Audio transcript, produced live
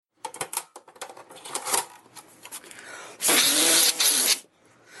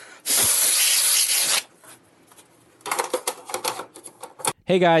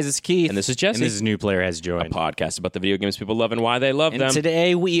Hey guys, it's Keith. And this is Jesse. And this is New Player Has A Joined. podcast about the video games people love and why they love And them.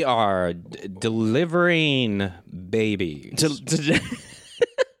 today we are delivering babies.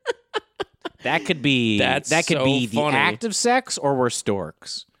 That could be That's that could so be the funny. act of sex, or we're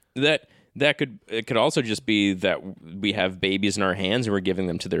storks. It could also just be that we have babies in our hands and we're giving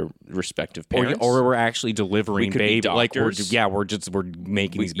them to their respective parents. Or we're actually delivering could be babies. Like doctors. we're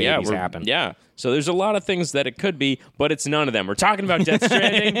making these babies happen. Yeah. So there's a lot of things that it could be, but it's none of them. We're talking about Death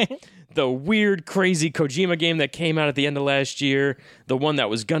Stranding, the weird, crazy Kojima game that came out at the end of last year, the one that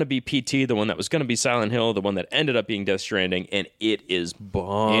was going to be PT, the one that was going to be Silent Hill, the one that ended up being Death Stranding, and it is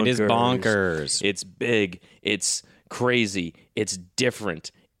bonkers. It is bonkers. It's big. It's crazy. It's different.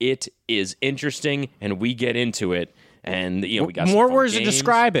 It is interesting, and we get into it. And we got more some fun words games. to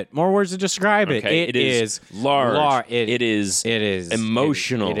describe it. More words to describe it. Okay, it is large. It is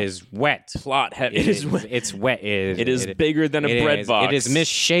emotional. It is wet. Plot heavy. It is wet. It's wet. It is bigger than a bread box. It is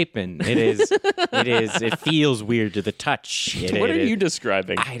misshapen. It is. It feels weird to the touch. What are you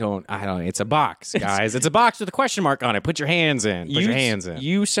describing? I don't. It's a box, guys. It's a box with a question mark on it. Put your hands in. Put your hands in.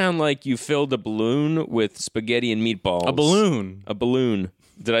 You sound like you filled a balloon with spaghetti and meatballs. A balloon. A balloon.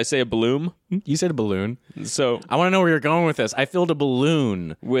 Did I say a balloon? You said a balloon. So I want to know where you're going with this. I filled a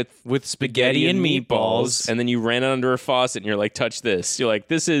balloon with spaghetti and meatballs, and then you ran it under a faucet, and you're like, "Touch this." You're like,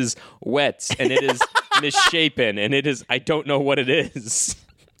 "This is wet, and it is misshapen, and it is. I don't know what it is."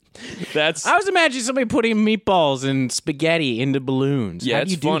 I was imagining somebody putting meatballs and spaghetti into balloons. Yeah, How do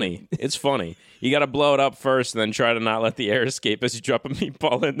it's you do funny. It's funny. You got to blow it up first, and then try to not let the air escape as you drop a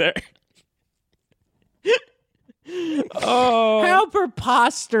meatball in there. Oh, How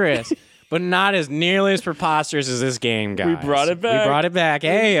preposterous. But not as nearly as preposterous as this game, guys. We brought it back.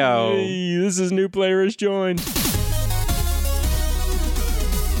 Hey-o. Hey, this is New Player Has Joined.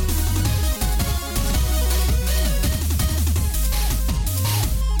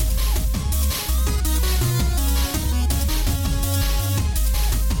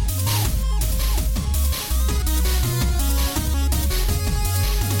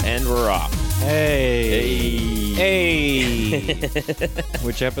 And we're off. Hey.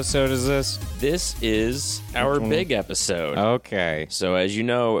 Which episode is this? This is our big episode. Okay. So as you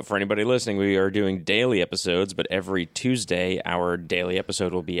know, for anybody listening, we are doing daily episodes, but every Tuesday, our daily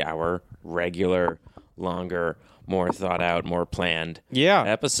episode will be our regular, longer, more thought out, more planned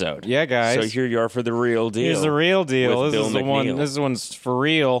episode. Yeah, guys. So here you are for the real deal. Here's the real deal. with This Bill is the one. McNeil. This one's for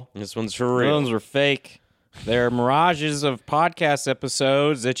real. This one's for The real. ones were fake. They're mirages of podcast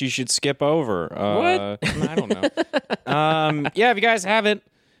episodes that you should skip over. What? I don't know. If you guys haven't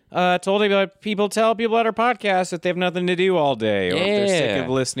told people, tell people at our podcast that they have nothing to do all day, or if they're sick Yeah. of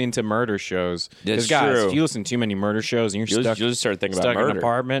listening to murder shows. That's guys, true. if you listen to too many murder shows and you're You'll just start thinking stuck about in murder. an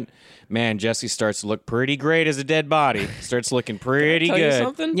apartment, man, Jesse starts to look pretty great as a dead body. Starts looking pretty Can I tell you good.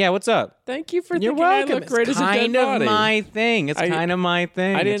 something? Yeah, what's up? Thank you for You're thinking welcome. I look great it's as a dead kind body. of my thing. It's kind of my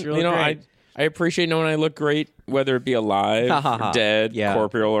thing. I It's didn't, really great. I appreciate knowing I look great, whether it be alive, or dead, Yeah.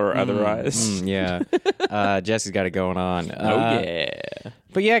 corporeal, or otherwise. Yeah. Jesse's got it going on. Yeah.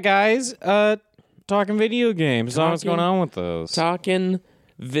 But yeah, guys, talking video games. What's going on with those? Talking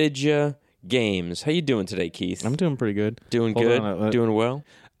Vidya games. How you doing today, Keith? I'm doing pretty good. doing Hold good. on, Doing well.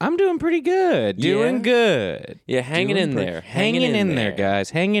 I'm doing pretty good. Doing Yeah? good. Yeah, hanging Doing in pretty- there. Hanging in there,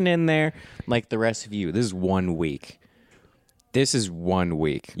 guys. Hanging in there like the rest of you. This is 1 week. This is 1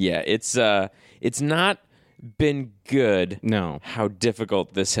 week. Yeah, it's not been good. No. How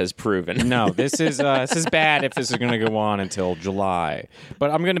difficult this has proven. No, this is bad if this is going to go on until July.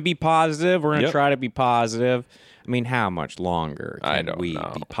 But I'm going to be positive. We're going to try to be positive. I mean, how much longer can I don't we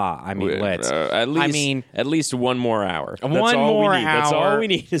know. be I mean, let's. at least 1 more hour. That's One all more we need. hour. That's all we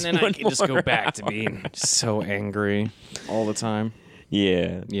need. Is and then one I can just more go back to being so angry all the time.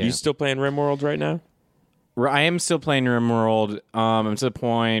 Yeah. Yeah. You still playing RimWorld right now? I am still playing RimWorld. I'm to the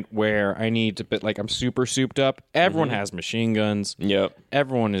point where I need to, but like I'm super souped up. Everyone has machine guns. Yep.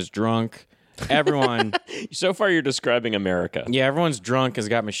 Everyone is drunk. Everyone, So far, you're describing America. yeah, everyone's drunk, has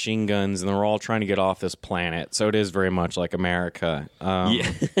got machine guns, and they're all trying to get off this planet. So it is very much like America.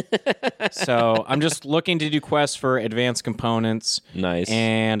 So I'm just looking to do quests for advanced components. Nice.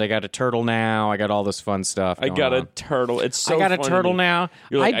 And I got a turtle now. I got all this fun stuff. I going got a on. turtle. It's so I got a fun to turtle me. now.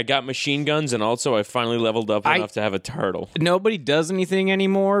 You're like, I got machine guns, and also I finally leveled up enough to have a turtle. Nobody does anything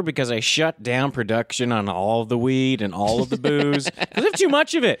anymore because I shut down production on all of the weed and all of the booze. We have too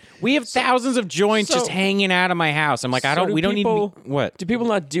much of it. We have thousands of joints so- just hanging out of my house. I'm like, So we don't need people- what? Do people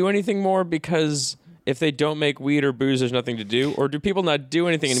not do anything more because if they don't make weed or booze, there's nothing to do? Or do people not do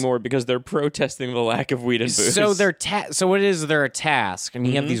anything anymore because they're protesting the lack of weed and booze? So so what it is, they're a task, and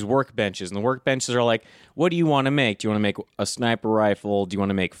you have these workbenches, and the workbenches are like, what do you want to make? Do you want to make a sniper rifle? Do you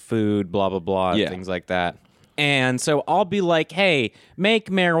want to make food? Blah, blah, blah, things like that. And so I'll be like, hey, make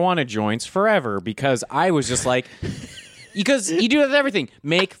marijuana joints forever, because I was just like... Because you do that with everything.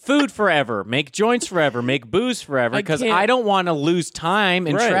 Make food forever. Make joints forever. Make booze forever. Because I don't want to lose time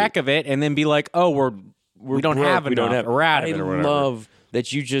and track of it and then be like, oh, we don't broke, have we enough. don't have. We're out of it or whatever. I love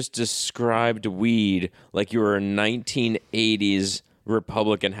that you just described weed like you were a 1980s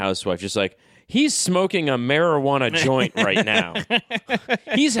Republican housewife. Just like, he's smoking a marijuana joint right now.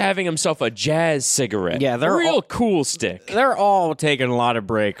 He's having himself a jazz cigarette. Yeah, they're real cool stick. They're all taking a lot of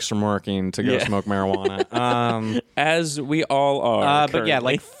breaks from working to go smoke marijuana. As we all are. But yeah,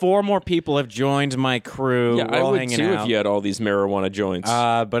 like 4 more people have joined my crew. Yeah, We're I all would hanging too out. if you had all these marijuana joints.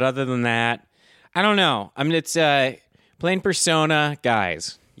 But other than that, I don't know. I mean, it's playing Persona,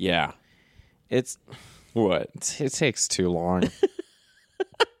 guys. Yeah. It's What? it takes too long.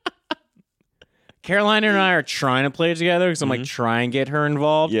 Carolina and I are trying to play it together because I'm like, try and get her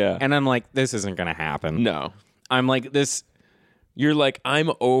involved. Yeah. And I'm like, this isn't going to happen. No. I'm like, this. You're like,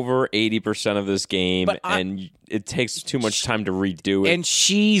 I'm over 80% of this game, and it takes too much time to redo it. And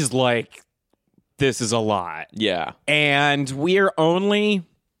she's like, this is a lot. Yeah. And we're only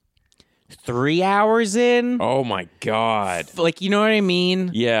 3 hours in. Oh, my God. Like, you know what I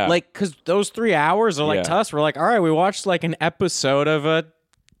mean? Yeah. Like, because those 3 hours are like to us. We're like, all right, we watched like an episode of a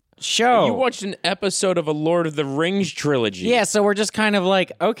show. You watched an episode of a Lord of the Rings trilogy. Yeah, so we're just kind of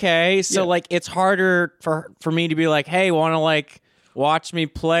like, okay, so like it's harder for me to be like, hey, want to like watch me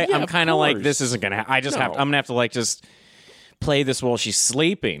play? Yeah, I'm kind of like, course. this isn't gonna. I just No. have. I'm gonna have to like just play this while she's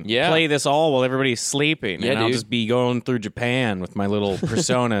sleeping. Yeah. Play this all while everybody's sleeping, Yeah, and I'll dude. just be going through Japan with my little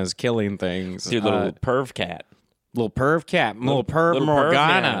personas, killing things. Your little perv cat. Little perv cat, little perv little perv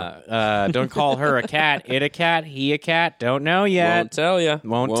Morgana. Don't call her a cat. It a cat. He a cat. Don't know yet. Won't tell you.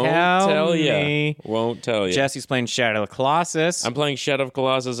 Won't tell me. Won't tell you. Jesse's playing Shadow of the Colossus. I'm playing Shadow of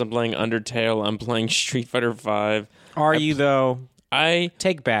Colossus. I'm playing Undertale. I'm playing Street Fighter V. Are you though? I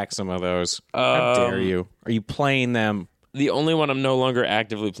Take back some of those. How dare you? Are you playing them? The only one I'm no longer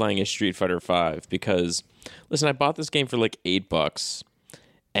actively playing is Street Fighter V because, listen, I bought this game for like $8,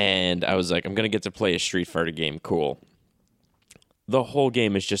 and I was like, I'm gonna get to play a Street Fighter game. Cool. The whole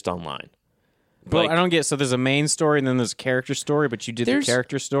game is just online. But Like- I don't get. So there's a main story and then there's a character story. But you did the There's-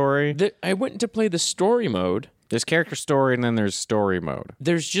 character story. I went to play the story mode. There's character story and then there's story mode.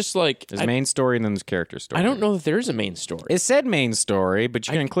 There's just like There's main story and then there's character story. I don't know that there is a main story. It said main story, but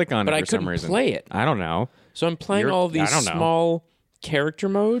you couldn't click on but it I for some couldn't reason. play it. I don't know. So I'm playing all of these I don't know. small character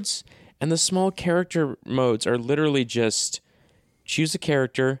modes, and the small character modes are literally just choose a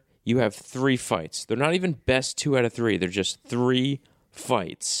character. You have 3 fights. They're not even best 2 out of 3. They're just 3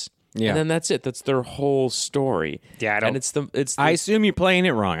 fights. Yeah. And then that's it. That's their whole story. Yeah, I don't- And it's the I assume you're playing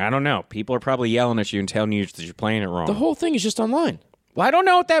it wrong. I don't know. People are probably yelling at you and telling you that you're playing it wrong. the whole thing is just online. Well, I don't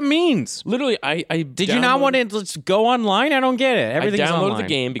know what that means. Literally, I Did you not want to just go online? I don't get it. I Everything's downloaded online. the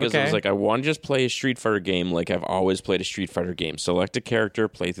game because I Okay. was like, I want to just play a Street Fighter game like I've always played a Street Fighter game. Select a character,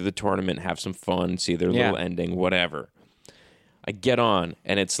 play through the tournament, have some fun, see their little ending, whatever. I get on,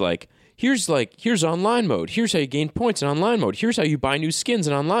 and it's like, here's online mode. Here's how you gain points in online mode. Here's how you buy new skins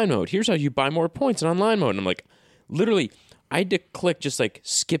in online mode. Here's how you buy more points in online mode. And I'm like, literally, I had to click just like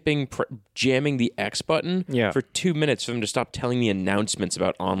jamming the X button for 2 minutes for them to stop telling me announcements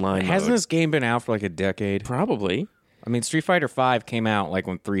about online Hasn't mode. this game been out for like a decade? Probably. I mean, Street Fighter V came out like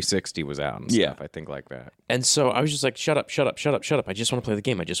when 360 was out and stuff. I think like that. And so I was just like, shut up, shut up, shut up, shut up. I just want to play the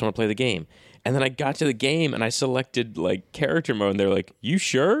game. I just want to play the game. And then I got to the game and I selected like character mode and they're like, you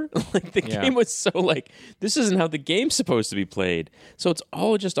sure? Like the game was so like, this isn't how the game's supposed to be played. So it's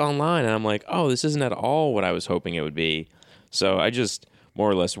all just online. And I'm like, oh, this isn't at all what I was hoping it would be. So I just more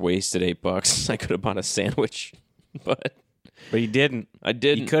or less wasted $8. I could have bought a sandwich, but you didn't. I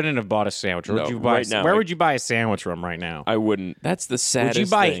didn't. You couldn't have bought a sandwich. Where No, would you buy? right now, Where would you buy a sandwich from right now? I wouldn't. That's the saddest Would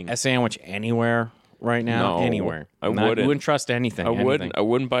you buy thing. a sandwich anywhere right now? No, Anywhere. I Not- wouldn't. You wouldn't trust anything. I wouldn't. I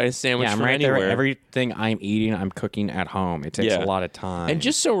wouldn't buy a sandwich Yeah, I'm from right anywhere. there. Everything I'm eating, I'm cooking at home. It takes a lot of time. And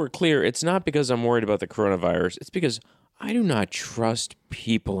just so we're clear, it's not because I'm worried about the coronavirus. It's because I do not trust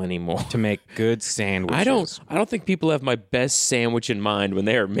people anymore. to make good sandwiches. I don't think people have my best sandwich in mind when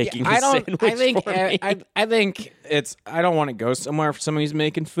they are making a I don't. sandwich I think. for me. I think I don't want to go somewhere for somebody who's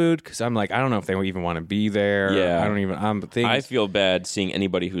making food because I'm like, I don't know if they even want to be there. Yeah. I don't even. I feel bad seeing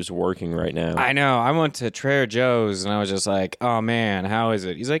anybody who's working right now. I know. I went to Trader Joe's and I was just like, oh man, how is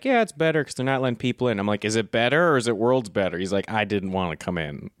it? He's like, yeah, it's better because they're not letting people in. I'm like, is it better or is it world's better? He's like, I didn't want to come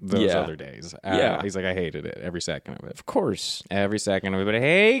in those other days. He's like, I hated it every second of it. Of course. Every second of it. But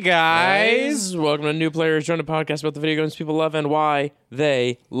hey, guys. Welcome to New Players, join a podcast about the video games people love and why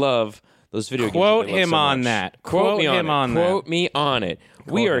they love those video games. Quote him on that. Quote me on it.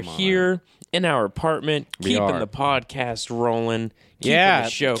 We are here in our apartment, keeping the podcast rolling.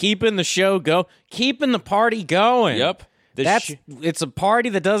 Keeping the show go, keeping the party going. Yep. It's a party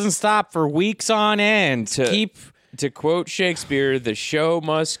that doesn't stop for weeks on end. To quote Shakespeare, the show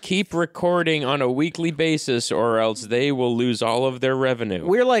must keep recording on a weekly basis or else they will lose all of their revenue.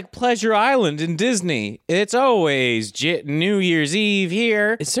 We're like Pleasure Island in Disney. It's always New Year's Eve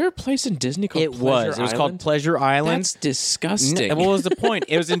here. Is there a place in Disney called Pleasure Island? It was called Pleasure Island. That's disgusting. What was the point?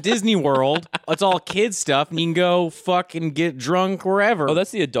 It was in Disney World. It's all kids stuff, and you can go fucking get drunk wherever. Oh,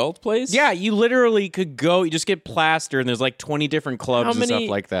 that's the adult place? Yeah, you literally could go. You just get plastered, and there's like 20 different clubs and stuff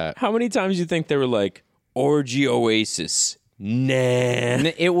like that. How many times do you think they were like, Orgy Oasis? Nah.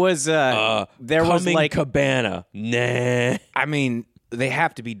 It was there was like Cabana. Nah. I mean, they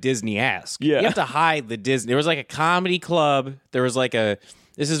have to be Disney-esque. Yeah. You have to hide the Disney. There was like a comedy club. There was like this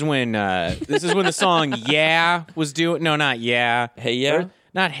is when the song Yeah was doing. No, not Yeah. Hey Yeah?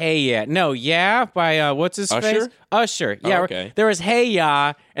 Not Hey Yeah. No, Yeah by what's his Usher? face? Usher. Yeah. Oh, okay. There was Hey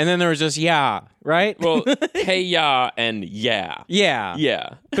Ya, and then there was just Yeah, right? Well, Hey Ya and Yeah. Yeah.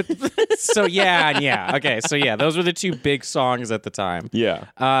 Yeah. So Yeah and Yeah. Okay, so yeah, those were the two big songs at the time. Yeah.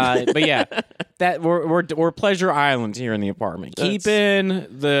 But yeah, that we're Pleasure Island here in the apartment. Keeping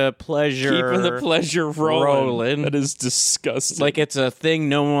the pleasure rolling. That is disgusting. Like it's a thing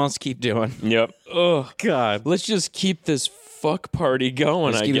no one wants to keep doing. Yep. Oh God. Let's just keep this fuck party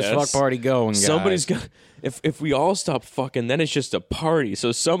going, Let's keep this fuck party going, guys. Somebody's got. If we all stop fucking, then it's just a party.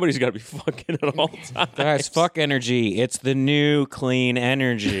 So somebody's got to be fucking at all times. Guys, fuck energy. It's the new clean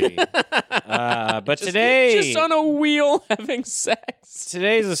energy. But today, just on a wheel having sex.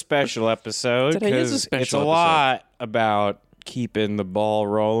 Today's a special episode. Today is a special It's a episode. lot about keeping the ball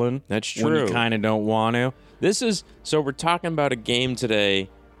rolling. That's true. When you kind of don't want to. So we're talking about a game today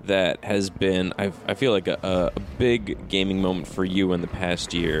that has been, I feel like a big gaming moment for you in the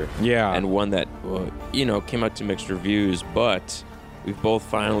past year. Yeah. And one that, came out to mixed reviews, but we've both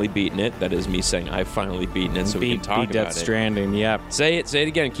finally beaten it. That is me saying I've finally beaten it, so we can talk about Death Stranding, yep. Say it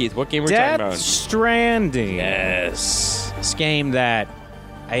again, Keith. What game we're Death talking about? Stranding. Yes. This game that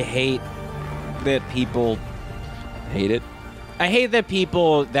I hate that people Hate it? I hate that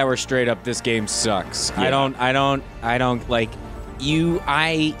people that were straight up, this game sucks. Yeah. I don't like... You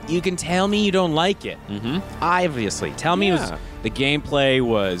can tell me you don't like it. Mm-hmm. Obviously. Tell me the gameplay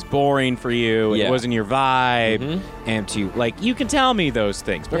was boring for you, it wasn't your vibe, and you can tell me those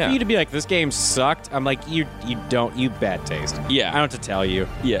things. But for you to be like, this game sucked, I'm like, you bad taste. Yeah. I don't have to tell you.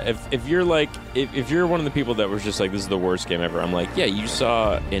 Yeah, if you're like, if you're one of the people that was just like, this is the worst game ever, I'm like, yeah, you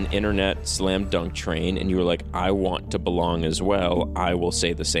saw an internet slam dunk train and you were like, I want to belong as well, I will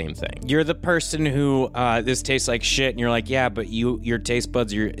say the same thing. You're the person who, this tastes like shit, and you're like, yeah, but your taste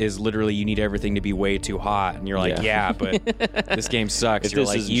buds is literally, you need everything to be way too hot, and you're like, yeah but this game sucks. If you're this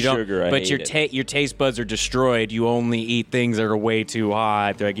like, isn't you don't, sugar, I but hate your taste buds are destroyed. You only eat things that are way too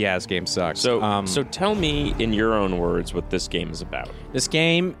hot. They're like, yeah, this game sucks. So tell me in your own words what this game is about. This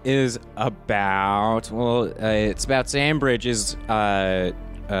game is about, it's about Sam Bridges, the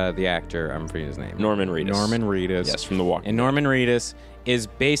actor. I'm forgetting his name. Norman Reedus. Yes, from The Walking Dead. And Norman Reedus is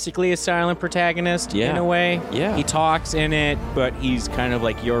basically a silent protagonist in a way. Yeah. He talks in it, but he's kind of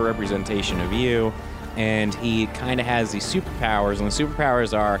like your representation of you. And he kind of has these superpowers, and the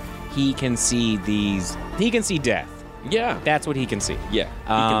superpowers are he can see death. Yeah. That's what he can see. Yeah. He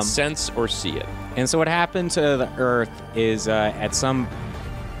can sense or see it. And so what happened to the Earth is at some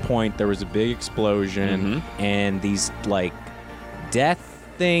point there was a big explosion, and these like death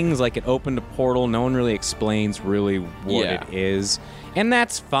things, like it opened a portal. No one really explains really what it is. And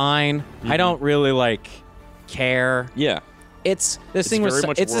that's fine. I don't really like care. Yeah. It's this thing with very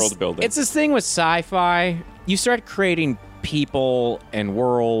much world building. It's this thing with sci-fi. You start creating people and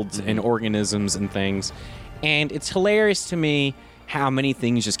worlds and organisms and things, and it's hilarious to me how many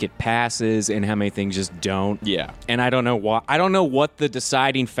things just get passes and how many things just don't. Yeah. And I don't know why. I don't know what the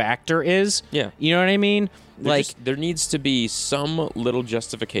deciding factor is. Yeah. You know what I mean? There needs to be some little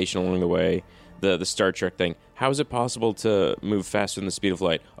justification along the way. The Star Trek thing. How is it possible to move faster than the speed of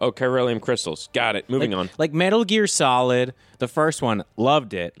light? Oh, chiralium crystals. Got it. Moving on. Like Metal Gear Solid, the first one,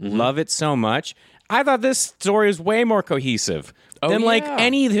 loved it. Love it so much. I thought this story was way more cohesive than like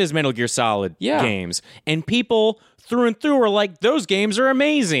any of his Metal Gear Solid games. And people through and through were like, those games are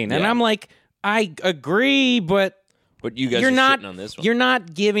amazing. And I'm like, I agree, but you guys are shitting on this one. You're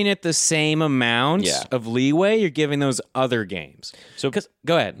not giving it the same amount of leeway you're giving those other games. So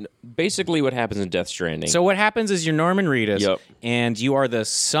go ahead. Basically, what happens in Death Stranding? So what happens is you're Norman Reedus, and you are the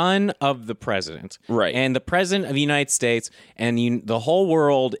son of the president, right? And the president of the United States, and the whole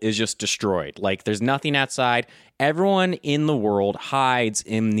world is just destroyed. Like there's nothing outside. Everyone in the world hides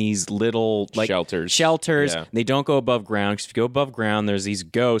in these little shelters. Yeah. They don't go above ground because if you go above ground, there's these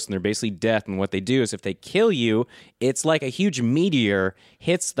ghosts and they're basically death. And what they do is if they kill you, it's like a huge meteor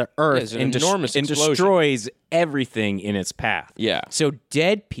hits the earth and destroys everything in its path. Yeah. So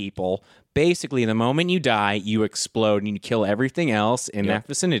dead people, basically, the moment you die, you explode and you kill everything else in that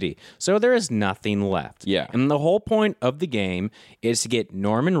vicinity. So there is nothing left. Yeah. And the whole point of the game is to get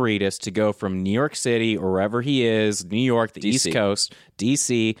Norman Reedus to go from New York City or wherever he is, New York, the East Coast,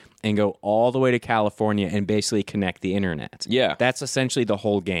 D.C., and go all the way to California and basically connect the internet. Yeah. That's essentially the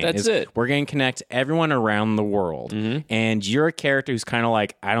whole game. That's it. We're going to connect everyone around the world. And you're a character who's kind of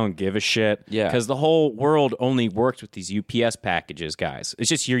like, I don't give a shit. Yeah. Because the whole world only works with these UPS packages, guys. It's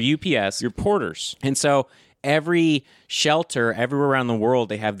just your UPS. Your porters. And so every shelter everywhere around the world,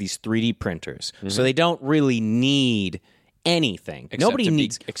 they have these 3D printers. So they don't really need anything. Nobody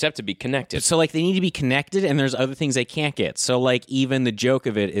needs except to be connected. So like they need to be connected, and there's other things they can't get. So like even the joke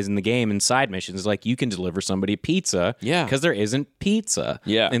of it is in the game and side missions, like you can deliver somebody pizza, because there isn't pizza,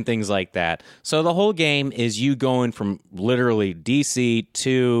 and things like that. So the whole game is you going from literally DC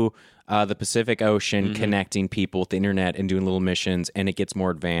to the Pacific Ocean, connecting people with the internet and doing little missions, and it gets more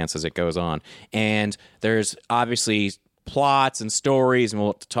advanced as it goes on. And there's obviously plots and stories, and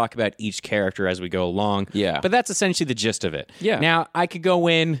we'll talk about each character as we go along. Yeah. But that's essentially the gist of it. Yeah. Now, I could go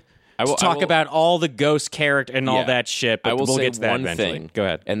in to talk about all the ghost character and all that shit, but we'll get to that eventually. Thing, go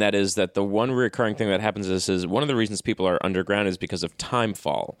ahead. And that is that the one recurring thing that happens is one of the reasons people are underground is because of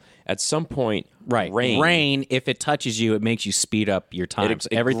timefall. At some point, rain, if it touches you, it makes you speed up your time. It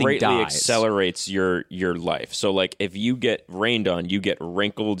everything greatly dies. accelerates your life. So, like, if you get rained on, you get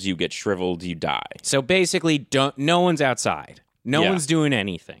wrinkled, you get shriveled, you die. So basically, no one's outside. No one's doing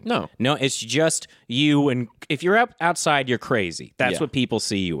anything. No, it's just you. And if you're outside, you're crazy. That's what people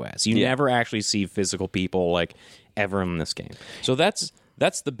see you as. You never actually see physical people like ever in this game. So that's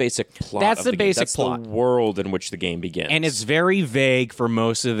the basic plot. That's of the game. basic That's plot. the world in which the game begins. And it's very vague for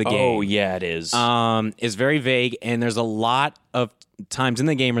most of the game. Oh, yeah, it is. It's very vague, and there's a lot of times in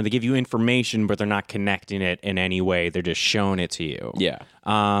the game where they give you information, but they're not connecting it in any way. They're just showing it to you. Yeah.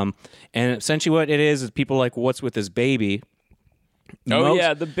 And essentially what it is people like, what's with this baby?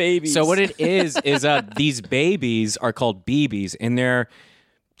 The babies. So what it is these babies are called BBs, and they're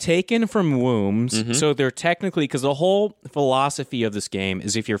taken from wombs. So they're technically, because the whole philosophy of this game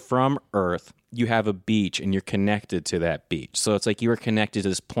is if you're from Earth, you have a beach and you're connected to that beach. So it's like you are connected to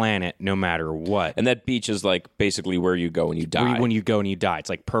this planet no matter what. And that beach is like basically where you go when you die. When you go and you die. It's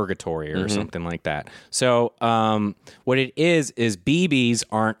like purgatory or something like that. So what it is BBs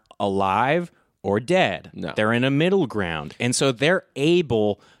aren't alive or dead. No. They're in a middle ground. And so they're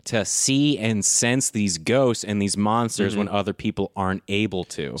able to see and sense these ghosts and these monsters when other people aren't able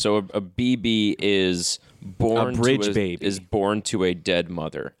to. So a BB is born a bridge baby is born to a dead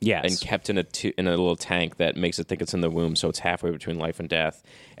mother. Yes. And kept in a little tank that makes it think it's in the womb, so it's halfway between life and death.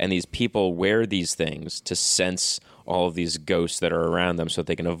 And these people wear these things to sense all of these ghosts that are around them so that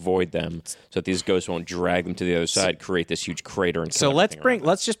they can avoid them, so that these ghosts won't drag them to the other side, create this huge crater and kill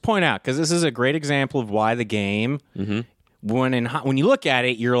let's just point out, because this is a great example of why the game when you look at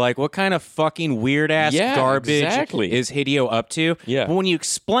it, you're like, what kind of fucking weird ass garbage is Hideo up to? Yeah. But when you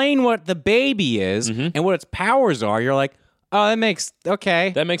explain what the baby is and what its powers are, you're like, oh, that makes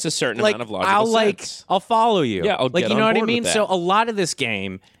a certain amount of logical sense. I'll follow you. Yeah, I'll like, get you know on what I board mean? with that. So a lot of this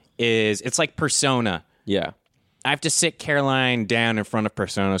game it's like Persona. Yeah. I have to sit Caroline down in front of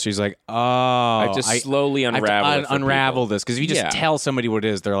Persona. She's like, oh. I have to slowly unravel this. Because if you just tell somebody what it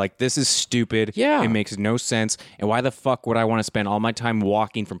is, they're like, this is stupid. Yeah. It makes no sense. And why the fuck would I want to spend all my time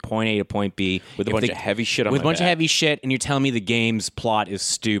walking from point A to point B with a bunch of heavy shit on with my a bunch back. of heavy shit, and you're telling me the game's plot is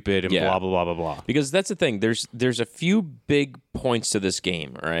stupid and blah, blah, blah, blah, blah. Because that's the thing. There's a few big points to this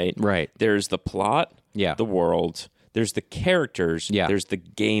game, right? Right. There's the plot, the world, there's the characters, there's the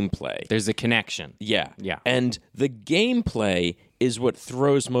gameplay. There's the connection. Yeah. Yeah. And the gameplay is what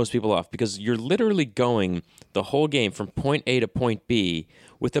throws most people off, because you're literally going the whole game from point A to point B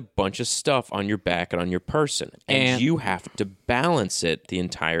with a bunch of stuff on your back and on your person. And you have to balance it the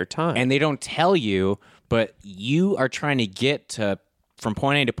entire time. And they don't tell you, but you are trying to get to from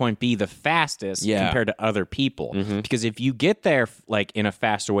point A to point B the fastest compared to other people. Because if you get there like in a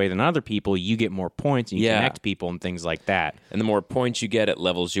faster way than other people, you get more points and you connect people and things like that. And the more points you get, it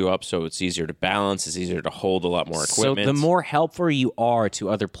levels you up, so it's easier to balance, it's easier to hold a lot more equipment. So the more helpful you are to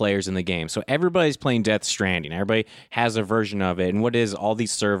other players in the game. So everybody's playing Death Stranding. Everybody has a version of it. And what is, all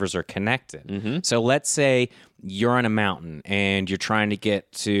these servers are connected. So let's say you're on a mountain and you're trying to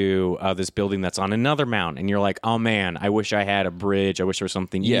get to this building that's on another mountain, and you're like, oh man, I wish I had a bridge. I wish there was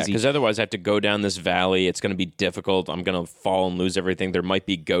something easy. Yeah, because otherwise I have to go down this valley. It's going to be difficult. I'm going to fall and lose everything. There might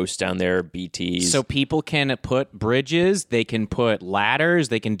be ghosts down there, BTs. So people can put bridges, they can put ladders,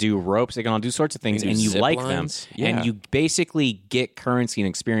 they can do ropes, they can all do sorts of things, and you like them. And you basically get currency and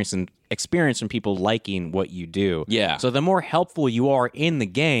experience from people liking what you do. Yeah. So the more helpful you are in the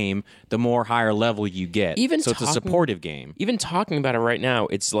game, the more higher level you get. So it's a supportive game. Even talking about it right now,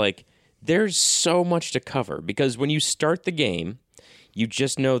 it's like there's so much to cover, because when you start the game, you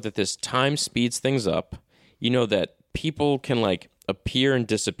just know that this time speeds things up. You know that people can like appear and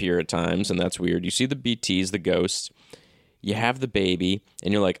disappear at times, and that's weird. You see the BTs, the ghosts. You have the baby,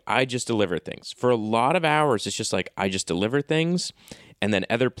 and you're like, I just deliver things. For a lot of hours, it's just like, I just deliver things, and then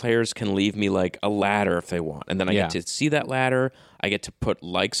other players can leave me like a ladder if they want. And then I get to see that ladder. I get to put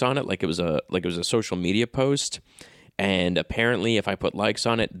likes on it like it was a social media post. And apparently, if I put likes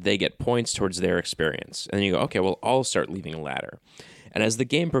on it, they get points towards their experience. And then you go, okay, well, I'll start leaving a ladder. And as the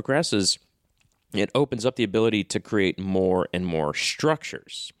game progresses, it opens up the ability to create more and more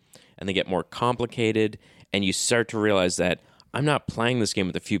structures. And they get more complicated, and you start to realize that I'm not playing this game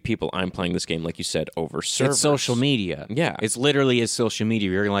with a few people. I'm playing this game, like you said, over servers. It's social media. Yeah. It's literally is social media.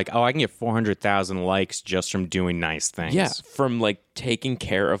 You're like, oh, I can get 400,000 likes just from doing nice things. Yeah, from like taking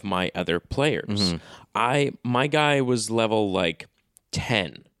care of my other players. My guy was level like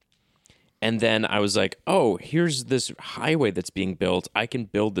 10. And then I was like, oh, here's this highway that's being built. I can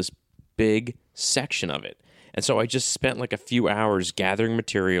build this big section of it. And so I just spent like a few hours gathering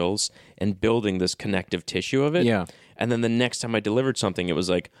materials and building this connective tissue of it. Yeah. And then the next time I delivered something, it was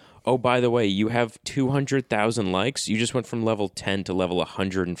like, oh, by the way, you have 200,000 likes. You just went from level 10 to level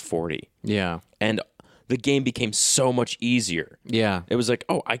 140. Yeah. And the game became so much easier. Yeah. It was like,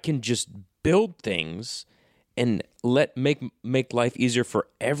 oh, I can just build things and make life easier for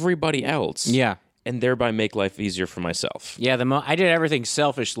everybody else. Yeah. And thereby make life easier for myself. Yeah, I did everything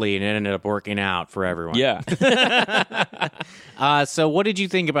selfishly, and it ended up working out for everyone. Yeah. So what did you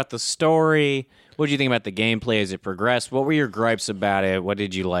think about the story? What did you think about the gameplay as it progressed? What were your gripes about it? What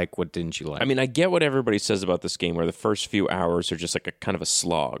did you like? What didn't you like? I mean, I get what everybody says about this game, where the first few hours are just like a kind of a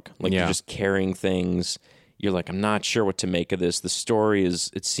slog. Like you're just carrying things. You're like, I'm not sure what to make of this. The story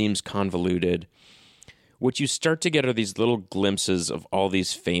it seems convoluted. What you start to get are these little glimpses of all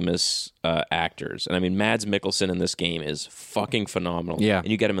these famous actors. And I mean, Mads Mikkelsen in this game is fucking phenomenal. Yeah. And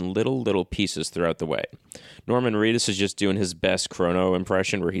you get him in little pieces throughout the way. Norman Reedus is just doing his best Chrono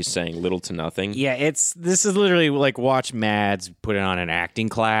impression, where he's saying little to nothing. Yeah, this is literally like watch Mads put it on an acting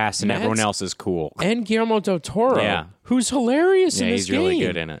class, and everyone else is cool. And Guillermo del Toro, who's hilarious in this game. Yeah, he's really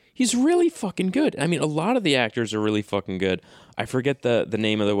good in it. He's really fucking good. I mean, a lot of the actors are really fucking good. I forget the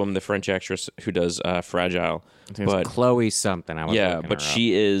name of the woman, the French actress who does Fragile. I think it's Chloe something. But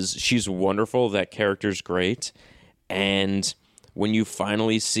she's wonderful. That character's great. And when you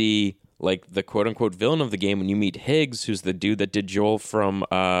finally see like the quote unquote villain of the game, when you meet Higgs, who's the dude that did Joel from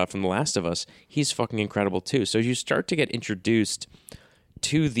The Last of Us, he's fucking incredible too. So you start to get introduced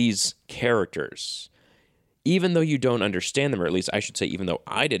to these characters. Even though you don't understand them, or at least I should say, even though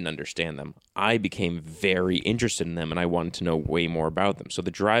I didn't understand them, I became very interested in them, and I wanted to know way more about them. So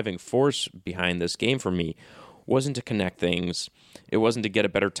the driving force behind this game for me wasn't to connect things. It wasn't to get a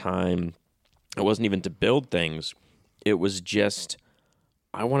better time. It wasn't even to build things. It was just,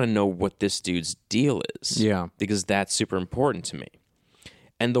 I want to know what this dude's deal is. Yeah. Because that's super important to me.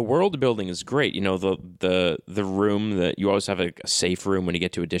 And the world building is great. You know, the room that you always have a safe room when you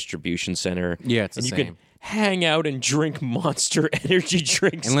get to a distribution center. Yeah, it's and the you same. can hang out and drink Monster Energy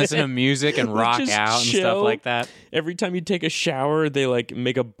drinks and listen to music and rock out and stuff like that. Every time you take a shower, they like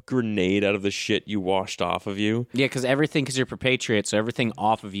make a grenade out of the shit you washed off of you. Yeah, because you're Patriot, so everything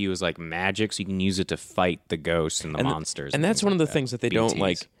off of you is like magic, so you can use it to fight the ghosts and the monsters. And that's one of the things that they don't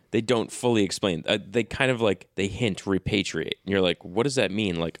like. They don't fully explain. They kind of like, they hint repatriate. And you're like, what does that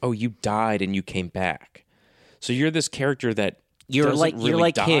mean? Like, oh, you died and you came back. So you're this character that You're really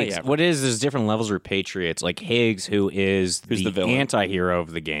like die Higgs. ever. What it is, there's different levels of Patriots. Like Higgs, who is the the villain. anti-hero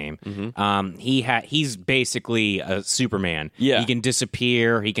of the game. He's basically a Superman. Yeah. He can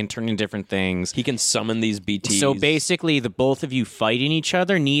disappear. He can turn into different things. He can summon these BTs. So basically, the both of you fighting each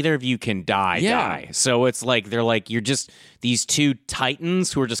other, neither of you can die. So it's like they're like you're just these two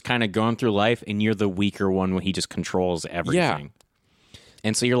titans who are just kind of going through life, and you're the weaker one when he just controls everything.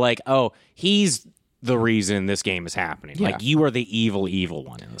 And so you're like, oh, he's the reason this game is happening. Yeah. Like you are the evil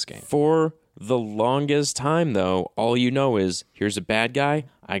one in this game. For the longest time, though, all you know is here's a bad guy.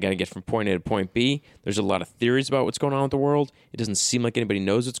 I got to get from point A to point B. There's a lot of theories about what's going on with the world. It doesn't seem like anybody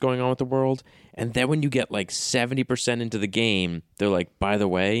knows what's going on with the world. And then when you get like 70% into the game, they're like, by the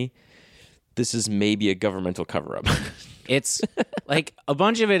way, this is maybe a governmental cover-up. It's like a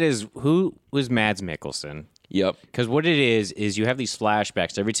bunch of it is who was Mads Mikkelsen. Yep. Because what it is you have these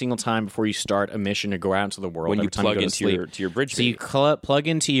flashbacks every single time before you start a mission to go out into the world. When you every time plug go to into sleep. your bridge So baby. you plug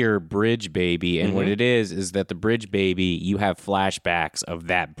into your bridge baby, and what it is that the bridge baby, you have flashbacks of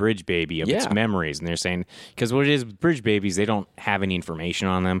that bridge baby, of its memories. And they're saying, because what it is with bridge babies, they don't have any information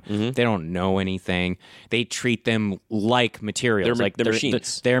on them. They don't know anything. They treat them like materials. They're like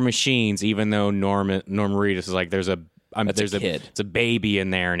machines. They're machines, even though Norm Reedus is like, there's a kid. It's a baby in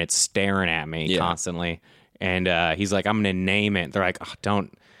there, and it's staring at me constantly. And he's like, I'm going to name it. They're like, oh,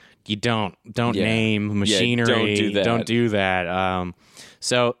 don't name machinery. don't do that. Don't do that.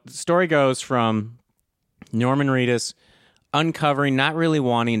 So the story goes from Norman Reedus uncovering, not really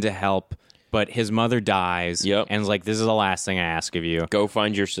wanting to help, but his mother dies. Yep. And is like, this is the last thing I ask of you. Go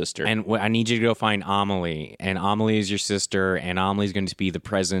find your sister. And I need you to go find Amelie. And Amelie is your sister, and Amelie's going to be the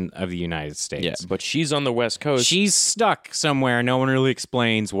president of the United States. yeah, but she's on the West Coast. She's stuck somewhere. No one really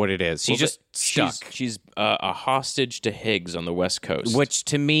explains what it is. She's just stuck. She's a hostage to Higgs on the West Coast. Which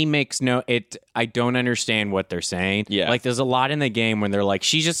to me makes I don't understand what they're saying. Yeah. Like there's a lot in the game when they're like,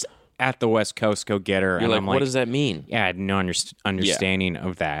 she's just at the West Coast, go get her. You're and like, I'm what does that mean? Yeah, I had no understanding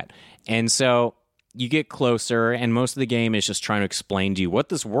of that. And so you get closer, and most of the game is just trying to explain to you what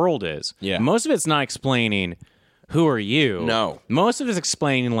this world is. Yeah. Most of it's not explaining who are you. No. Most of it's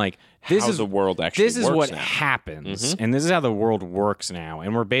explaining like this How is the world actually this is works what now. happens, and this is how the world works now,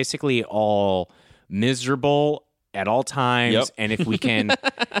 and we're basically all miserable at all times. Yep. And if we can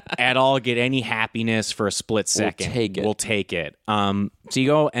at all get any happiness for a split second, we'll take it. So you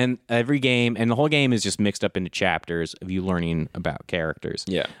go, and every game, and the whole game is just mixed up into chapters of you learning about characters.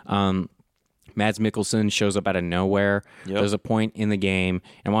 Yeah. Mads Mikkelsen shows up out of nowhere. Yep. There's a point in the game,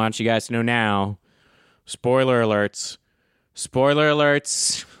 and I want you guys to know now, spoiler alerts.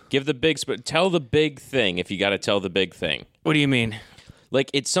 Give the big tell the big thing if you got to tell the big thing. What do you mean? Like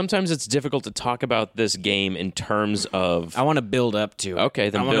sometimes it's difficult to talk about this game in terms of I want to build up to it. Okay,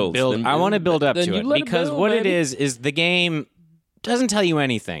 then I wanna build. I want to build up then to you it let it because build, what baby. it is the game doesn't tell you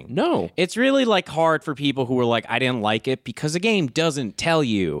anything. No. It's really like hard for people who are like, I didn't like it, because the game doesn't tell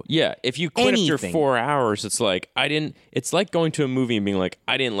you. Yeah, if you quit after Anything. 4 hours, it's like it's like going to a movie and being like,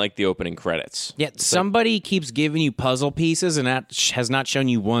 I didn't like the opening credits. Yeah, somebody keeps giving you puzzle pieces, and that has not shown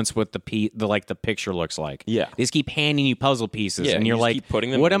you once what the picture looks like. Yeah. They just keep handing you puzzle pieces, Yeah, and you you're just like, keep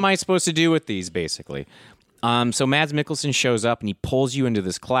putting them what in. am I supposed to do with these, basically? So Mads Mikkelsen shows up, and he pulls you into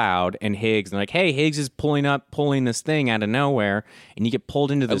this cloud, and Higgs, and like, hey, Higgs is pulling this thing out of nowhere, and you get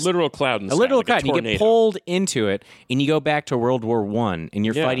pulled into A this literal cloud in the a sky, literal like cloud. a You get tornado. pulled into it, and you go back to World War I, and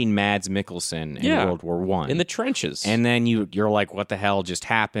you're Yeah. fighting Mads Mikkelsen in Yeah. World War I. in the trenches. And then you're like, what the hell just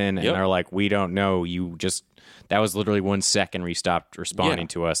happened? And Yep. they're like, we don't know. That was literally 1 second where you stopped responding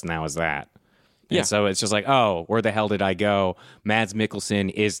Yeah. to us, and that was that. Yeah. And so it's just like, oh, where the hell did I go? Mads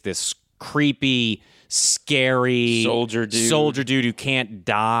Mikkelsen is this creepy, scary Soldier dude who can't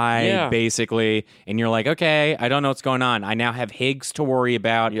die, Yeah. basically. And you're like, okay, I don't know what's going on. I now have Higgs to worry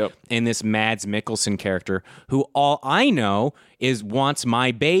about, Yep. and this Mads Mikkelsen character, who all I know is wants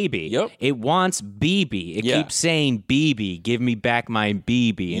my baby. Yep. It wants BB. It Yeah. keeps saying, BB, give me back my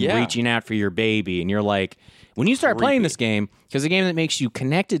BB, and Yeah. reaching out for your baby. And you're like, when you start playing this game, because the game that makes you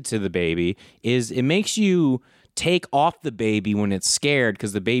connected to the baby is it makes you take off the baby when it's scared,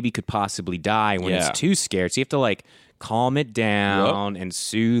 because the baby could possibly die when Yeah. it's too scared. So you have to like calm it down and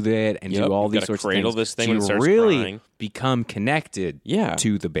soothe it and Yep. do all You've these gotta sorts of cradle things. this thing so when you it starts really crying. become connected Yeah.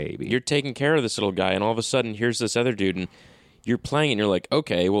 to the baby. You're taking care of this little guy, and all of a sudden, here's this other dude, and you're playing, and you're like,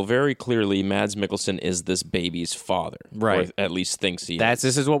 okay, well, very clearly, Mads Mikkelsen is this baby's father, Right. Or at least thinks he is.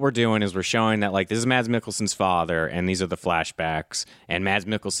 This is what we're doing, is we're showing that like this is Mads Mikkelsen's father, and these are the flashbacks, and Mads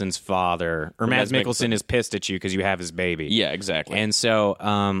Mikkelsen's father, or Mads Mikkelsen is pissed at you because you have his baby. Yeah, exactly. And so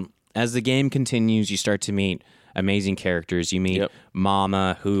as the game continues, you start to meet amazing characters. You meet Yep.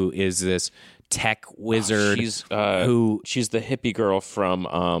 Mama, who is this tech wizard. She's the hippie girl from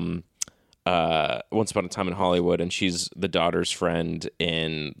Once Upon a Time in Hollywood, and she's the daughter's friend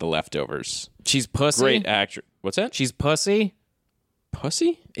in The Leftovers. She's pussy. Great actress. What's that? She's pussy.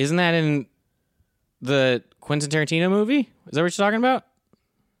 Pussy? Isn't that in the Quentin Tarantino movie? Is that what you're talking about?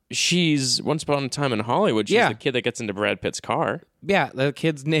 She's Once Upon a Time in Hollywood. She's the kid that gets into Brad Pitt's car. Yeah, the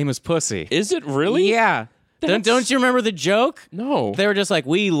kid's name is Pussy. Is it really? Yeah. Don't you remember the joke? No. They were just like,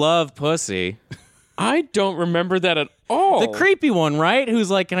 we love pussy. I don't remember that at all. The creepy one, right?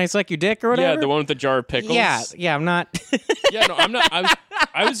 Who's like, can I suck your dick or whatever? Yeah, the one with the jar of pickles. Yeah, I'm not. Yeah, no, I'm not.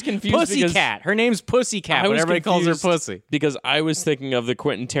 I was confused. Pussycat. Her name's Pussycat, but everybody calls her Pussy. Because I was thinking of the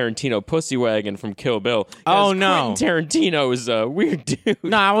Quentin Tarantino pussy wagon from Kill Bill. Oh, no. Quentin Tarantino is a weird dude.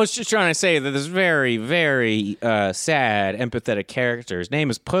 No, I was just trying to say that this very, very sad, empathetic character. His name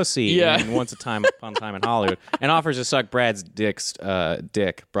is Pussy. In Once Upon a Time in Hollywood, and offers to suck Brad Pitt's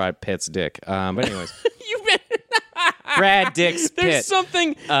dick. But anyways. Brad Dick's Pitt. There's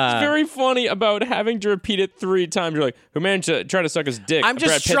something very funny about having to repeat it 3 times. You're like, who managed to try to suck his dick? I'm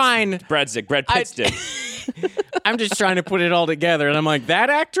just trying. Brad Pitt's dick. I'm just trying to put it all together, and I'm like, that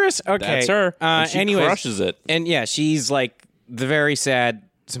actress? Okay. That's her. And she crushes it. And yeah, she's like the very sad,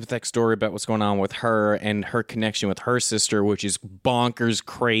 sympathetic story about what's going on with her and her connection with her sister, which is bonkers,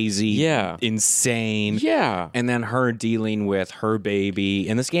 crazy, insane. Yeah. And then her dealing with her baby.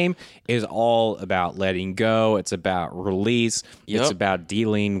 And this game is all about letting go. It's about release. It's about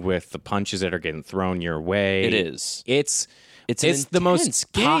dealing with the punches that are getting thrown your way. It is. It's the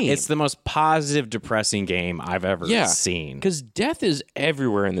most game. It's the most positive, depressing game I've ever seen. Because death is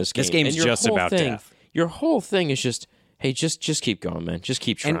everywhere in this game. This game's just about death. Your whole thing is just, hey, just keep going, man. Just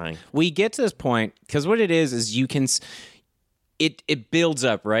keep trying. And we get to this point because what it is you can. It builds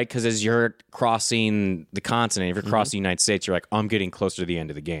up, right? Because as you're crossing the continent, if you're crossing the United States, you're like, I'm getting closer to the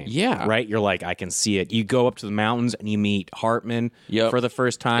end of the game. Yeah. Right? You're like, I can see it. You go up to the mountains and you meet Hartman for the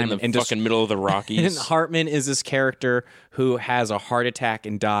first time. In the fucking middle of the Rockies. And Hartman is this character who has a heart attack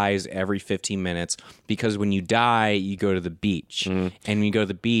and dies every 15 minutes because when you die, you go to the beach. And when you go to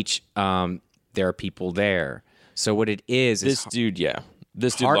the beach, there are people there. So what it is this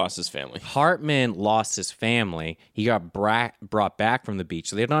dude lost his family. Hartman lost his family. He got brought back from the beach.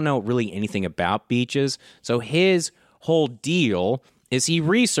 So they don't know really anything about beaches. So his whole deal is he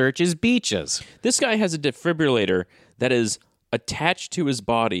researches beaches. This guy has a defibrillator that is attached to his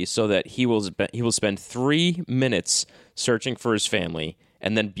body so that he will spend 3 minutes searching for his family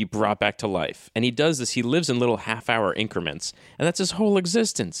and then be brought back to life. And he does this. He lives in little half-hour increments, and that's his whole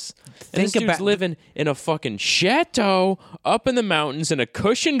existence. And this dude's living in a fucking chateau up in the mountains in a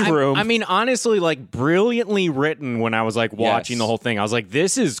cushioned room. I mean, honestly, like brilliantly written. When I was like watching the whole thing, I was like,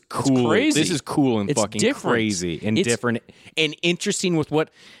 "This is cool. It's crazy. This is cool and fucking different. crazy and different and interesting with what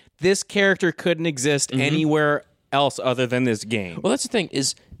this character couldn't exist anywhere else other than this game." Well, that's the thing.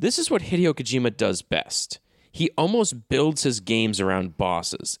 This is what Hideo Kojima does best. He almost builds his games around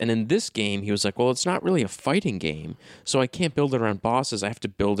bosses. And in this game, he was like, well, it's not really a fighting game, so I can't build it around bosses. I have to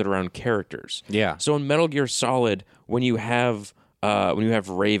build it around characters. Yeah. So in Metal Gear Solid, when you have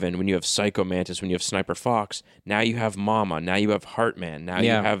Raven, when you have Psycho Mantis, when you have Sniper Fox, now you have Mama, now you have Heartman, now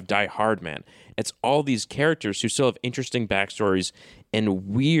you have Die Hard Man. It's all these characters who still have interesting backstories and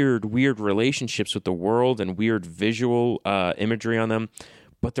weird relationships with the world and weird visual imagery on them.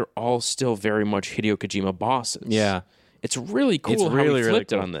 But they're all still very much Hideo Kojima bosses. Yeah. It's really cool how he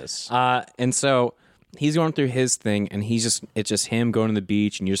flipped it on this. And so he's going through his thing, and it's just him going to the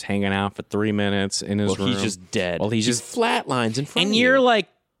beach, and you're just hanging out for 3 minutes in his room. He's just dead. Well, he's just flatlines in front of you. And you're like,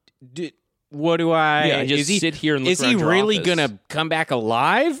 what do I... Yeah, sit here and look around your Is he really office. going to come back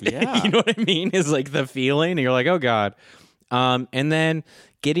alive? Yeah. You know what I mean? Is like the feeling, and you're like, oh, God. And then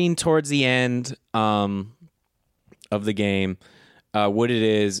getting towards the end of the game... what it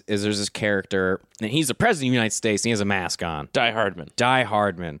is there's this character, and he's the president of the United States, and he has a mask on. Die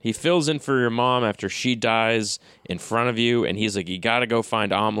Hardman. He fills in for your mom after she dies in front of you, and he's like, you got to go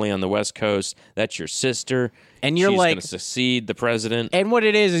find Amelie on the West Coast. That's your sister. And you're She's like... going to succeed the president. And what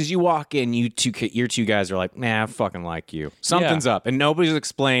it is you walk in, your two guys are like, nah, I fucking like you. Something's up, and nobody's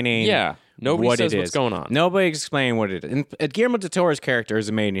explaining... Yeah. Nobody what says it what's is. going on. Nobody's explaining what it is. And Guillermo del Toro's character is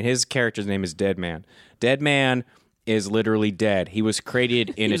amazing. His character's name is Dead Man. Dead Man is literally dead. He was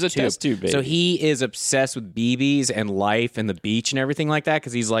created in a test tube baby. So he is obsessed with BBs and life and the beach and everything like that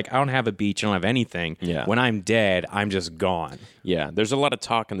because he's like, I don't have a beach, I don't have anything. Yeah. When I'm dead, I'm just gone. Yeah, there's a lot of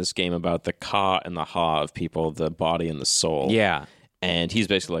talk in this game about the ka and the ha of people, the body and the soul. Yeah. And he's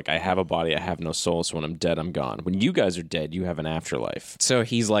basically like, I have a body, I have no soul, so when I'm dead, I'm gone. When you guys are dead, you have an afterlife. So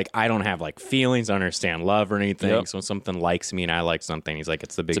he's like, I don't have like feelings, I don't understand love or anything. Yep. So when something likes me and I like something, he's like,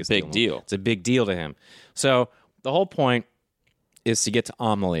 it's the biggest big deal. It's a big deal to him. So the whole point is to get to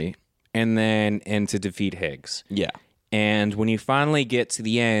Amelie and to defeat Higgs. Yeah. And when you finally get to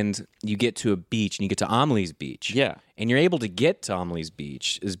the end, you get to a beach and you get to Amelie's beach. Yeah. And you're able to get to Amelie's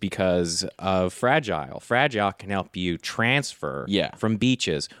beach is because of Fragile. Fragile can help you transfer from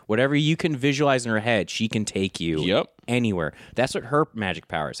beaches. Whatever you can visualize in her head, she can take you anywhere. That's what her magic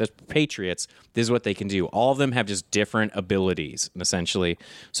power is. That's Patriots. This is what they can do. All of them have just different abilities, essentially.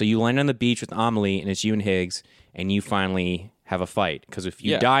 So you land on the beach with Amelie, and it's you and Higgs, and you finally have a fight. Because if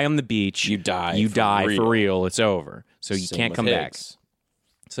you die on the beach, you die for real. It's over. So you can't come back.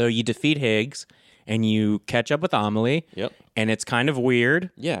 So you defeat Higgs, and you catch up with Amelie. Yep. And it's kind of weird.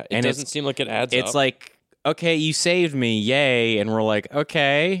 Yeah, it doesn't seem like it adds up. It's like, okay, you saved me, yay. And we're like,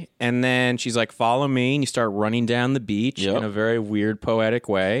 okay. And then she's like, follow me. And you start running down the beach in a very weird, poetic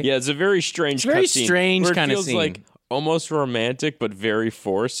way. Yeah, it's a very strange kind of scene. It feels like almost romantic, but very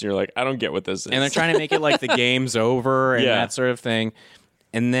forced. You're like, I don't get what this is. And they're trying to make it like the game's over and that sort of thing.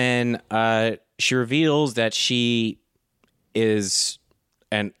 And then she reveals that she is,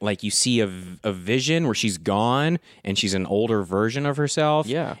 and like you see a vision where she's gone and she's an older version of herself.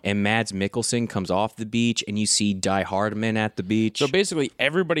 Yeah. And Mads Mikkelsen comes off the beach and you see Die Hardman at the beach. So basically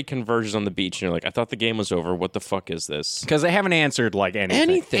everybody converges on the beach and you're like, I thought the game was over. What the fuck is this? Because they haven't answered like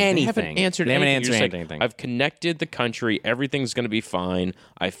anything. They haven't answered anything. Like, I've connected the country. Everything's going to be fine.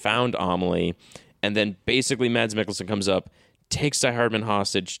 I found Amelie. And then basically Mads Mikkelsen comes up, takes Die Hardman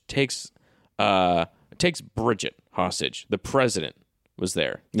hostage, takes Bridget hostage. The president was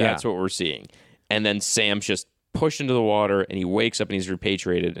there. That's what we're seeing. And then Sam's just pushed into the water and he wakes up and he's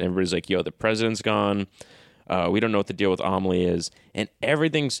repatriated and everybody's like, yo, the president's gone. We don't know what the deal with Amelie is. And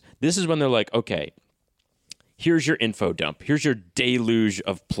this is when they're like, okay, here's your info dump. Here's your deluge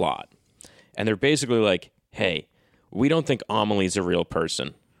of plot. And they're basically like, hey, we don't think Amelie's a real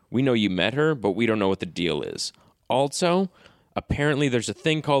person. We know you met her, but we don't know what the deal is. Also, apparently there's a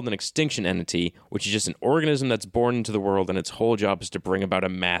thing called an extinction entity, which is just an organism that's born into the world, and its whole job is to bring about a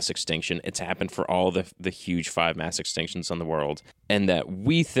mass extinction. It's happened for all the huge 5 mass extinctions on the world, and that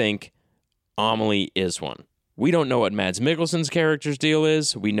we think Amelie is one. We don't know what Mads Mikkelsen's character's deal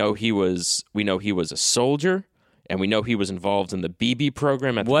is. We know he was a soldier, and we know he was involved in the BB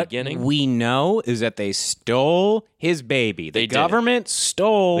program at the beginning. What we know is that they stole his baby. The government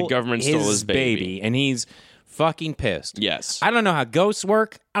stole his baby, and he's fucking pissed. Yes. I don't know how ghosts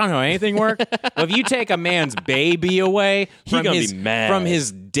work. I don't know how anything works. But if you take a man's baby away from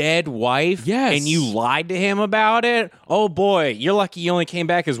his dead wife and you lied to him about it, oh boy, you're lucky you only came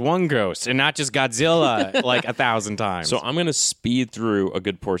back as one ghost and not just Godzilla like 1,000 times. So I'm going to speed through a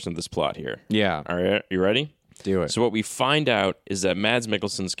good portion of this plot here. Yeah. All right. You ready? Do it. So what we find out is that Mads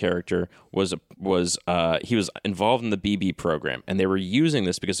Mikkelsen's character was involved in the BB program, and they were using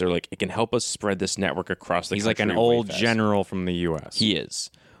this because they're like, it can help us spread this network across the country. He's like an old general from the U.S. He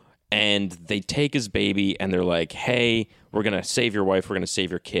is. And they take his baby, and they're like, hey, we're going to save your wife, we're going to save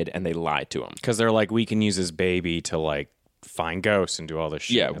your kid, and they lie to him. Because they're like, we can use his baby to like find ghosts and do all this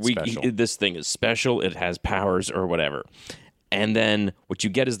shit. Yeah, this thing is special, it has powers or whatever. And then what you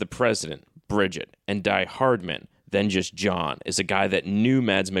get is the president, Bridget, and Die Hardman, then just John, is a guy that knew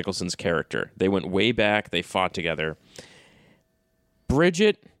Mads Mikkelsen's character. They went way back. They fought together.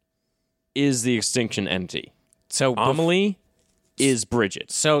 Bridget is the extinction entity. So Amelie is Bridget.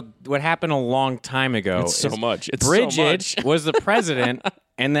 So what happened a long time ago Bridget was the president,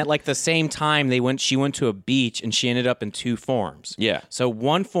 and at like the same time she went to a beach and she ended up in 2 forms. Yeah. So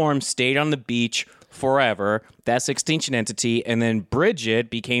one form stayed on the beach forever. That's extinction entity, and then Bridget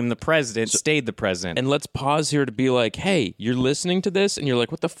became the president, stayed the president. And let's pause here to be like, hey, you're listening to this and you're like,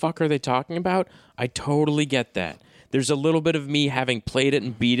 what the fuck are they talking about? I totally get that. There's a little bit of me having played it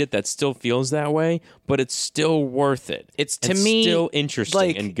and beat it that still feels that way, but it's still worth it. It's me still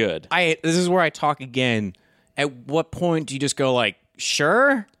interesting and good. This is where I talk again. At what point do you just go like,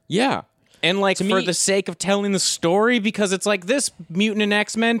 sure? Yeah. And like for the sake of telling the story, because it's like this mutant in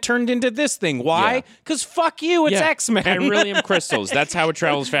X-Men turned into this thing. Why? Because fuck you, it's X-Men. Beryllium crystals. That's how it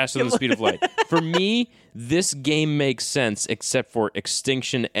travels faster than the speed of light. For me, this game makes sense except for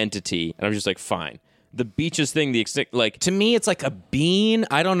extinction entity. And I'm just like, fine. The beaches thing, to me, it's like a bean.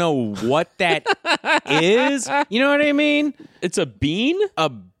 I don't know what that is. You know what I mean? It's a bean?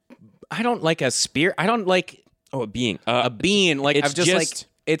 I don't like a spear. I don't like a being. A bean. Like it's I've just like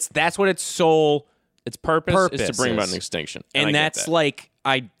that's what its sole its purpose is to bring about an extinction. And that's like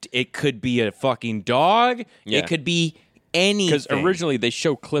it could be a fucking dog. Yeah. It could be anything. Because originally they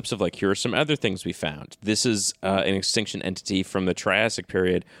show clips of like, here are some other things we found. This is an extinction entity from the Triassic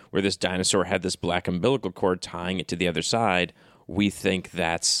period where this dinosaur had this black umbilical cord tying it to the other side. We think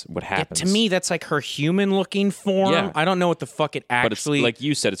that's what happens. To me, that's like her human-looking form. Yeah. I don't know what the fuck it actually... But it's, like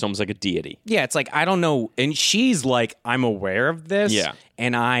you said, it's almost like a deity. Yeah, it's like, I don't know. And she's like, I'm aware of this. Yeah.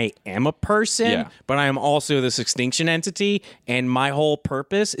 And I am a person. Yeah. But I am also this extinction entity. And my whole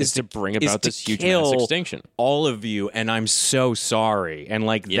purpose is to bring about this huge kill mass extinction. all of you. And I'm so sorry. And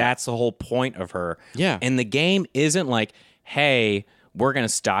like, that's the whole point of her. Yeah. And the game isn't like, hey, we're going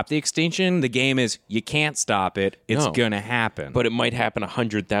to stop the extinction. The game is, you can't stop it. It's going to happen. But it might happen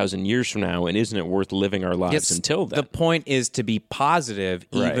 100,000 years from now, and isn't it worth living our lives until then? The point is to be positive,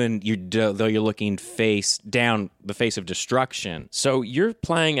 even though you're looking face down the face of destruction. So you're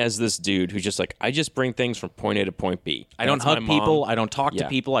playing as this dude who's just like, I just bring things from point A to point B. I don't hug people. I don't talk to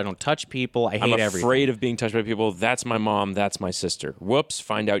people. I don't touch people. I hate everything. I'm afraid of being touched by people. That's my mom. That's my sister. Whoops.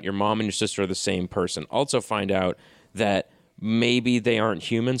 Find out your mom and your sister are the same person. Also find out that maybe they aren't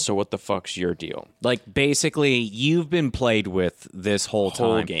human, so what the fuck's your deal? Like, basically, you've been played with this whole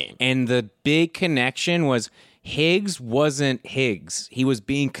time. Game. And the big connection was Higgs wasn't Higgs. He was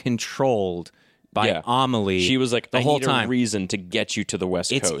being controlled by Amelie. She was like, the whole need time. A reason to get you to the West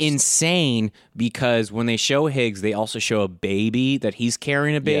It's Coast. insane because when they show Higgs, they also show a baby, that he's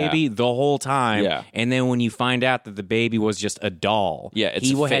carrying a baby the whole time. Yeah. And then when you find out that the baby was just a doll. Yeah, it's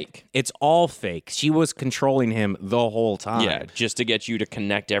fake. It's all fake. She was controlling him the whole time. Yeah, just to get you to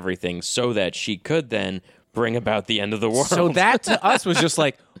connect everything so that she could then bring about the end of the world. So that to us was just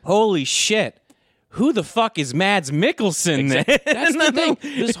like, holy shit. Who the fuck is Mads Mikkelsen then? That's the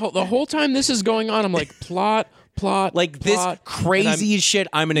thing. The whole time this is going on, I'm like, plot, like this crazy shit.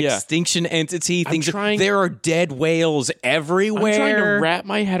 I'm an extinction entity. There are dead whales everywhere. I'm trying to wrap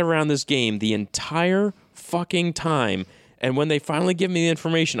my head around this game the entire fucking time. And when they finally give me the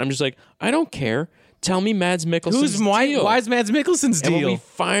information, I'm just like, I don't care. Tell me Mads Mikkelsen's deal. Why is Mads Mikkelsen's deal? And when we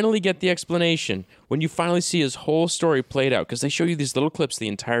finally get the explanation, when you finally see his whole story played out, because they show you these little clips the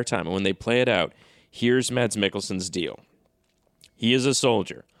entire time, and when they play it out, here's Mads Mikkelsen's deal. He is a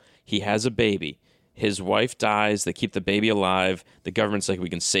soldier. He has a baby. His wife dies. They keep the baby alive. The government's like, we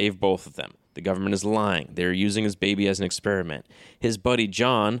can save both of them. The government is lying. They're using his baby as an experiment. His buddy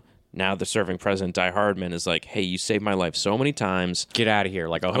John, now the serving president, Die Hardman, is like, hey, you saved my life so many times. Get out of here.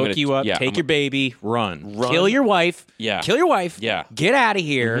 Like, I'll hook you up, take your baby, run. Kill your wife. Yeah. Kill your wife. Yeah. Get out of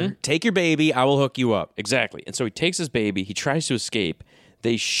here. Take your baby. I will hook you up. Exactly. And so he takes his baby. He tries to escape.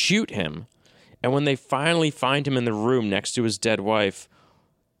 They shoot him. And when they finally find him in the room next to his dead wife,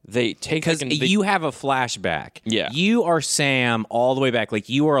 they take... Because you have a flashback. Yeah. You are Sam all the way back. Like,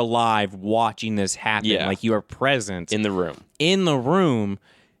 you are alive watching this happen. Yeah. Like, you are present. In the room. In the room.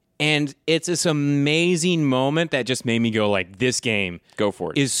 And it's this amazing moment that just made me go, like, this game... Go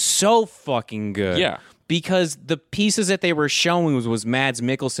for it. ...is so fucking good. Yeah. Because the pieces that they were showing was Mads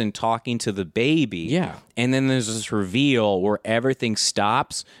Mikkelsen talking to the baby. Yeah. And then there's this reveal where everything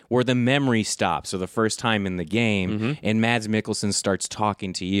stops, where the memory stops. So the first time in the game, and Mads Mikkelsen starts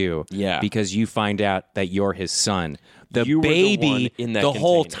talking to you. Yeah. Because you find out that you're his son. The you baby, were the one in that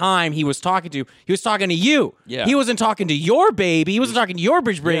whole container. time he was talking to you. Yeah. He wasn't talking to your baby. He wasn't talking to your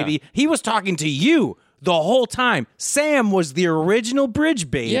bridge baby. Yeah. He was talking to you the whole time. Sam was the original bridge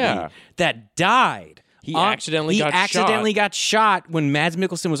baby that died. He accidentally got shot when Mads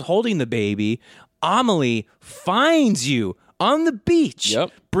Mikkelsen was holding the baby. Amelie finds you on the beach,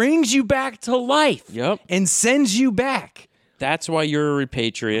 brings you back to life, and sends you back. That's why you're a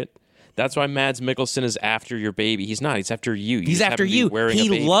repatriate. That's why Mads Mikkelsen is after your baby. He's not. He's after you. He's after you.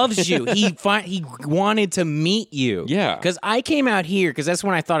 He loves you. He wanted to meet you. Yeah. Because I came out here, because that's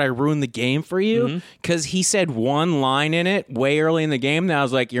when I thought I ruined the game for you, because he said one line in it way early in the game, and I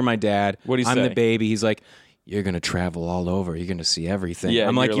was like, you're my dad. What'd he I'm say? the baby. He's like, you're going to travel all over. You're going to see everything. Yeah,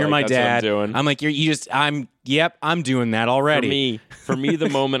 I'm like, you're my that's what I'm dad. doing. I'm like, I'm doing that already. For me, the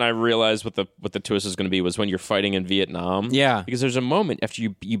moment I realized what the twist is going to be was when you're fighting in Vietnam. Yeah. Because there's a moment after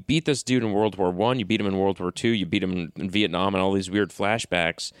you beat this dude in World War I, you beat him in World War II, you beat him in Vietnam, and all these weird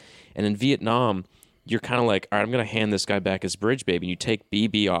flashbacks. And in Vietnam, you're kind of like, all right, I'm going to hand this guy back his bridge baby. And you take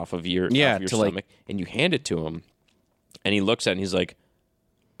BB off of your stomach, and you hand it to him. And he looks at it, and he's like,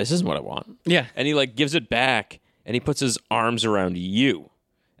 this isn't what I want. Yeah. And he like gives it back, and he puts his arms around you.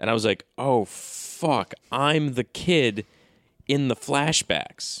 And I was like, oh, fuck, I'm the kid in the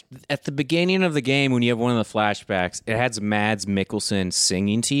flashbacks. At the beginning of the game, when you have one of the flashbacks, it has Mads Mikkelsen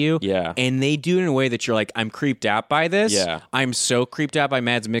singing to you. Yeah. And they do it in a way that you're like, I'm creeped out by this. Yeah. I'm so creeped out by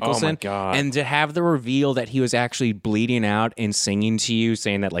Mads Mikkelsen. Oh, my God. And to have the reveal that he was actually bleeding out and singing to you,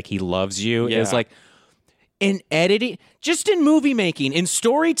 saying that, like, he loves you, Yeah. is like, in editing, just in movie making, in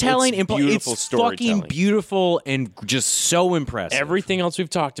storytelling, It's beautiful it's storytelling. fucking beautiful and just so impressive. Everything else we've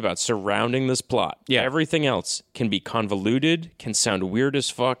talked about surrounding this plot, everything else can be convoluted, can sound weird as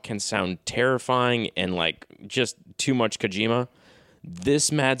fuck, can sound terrifying, and like just too much Kojima.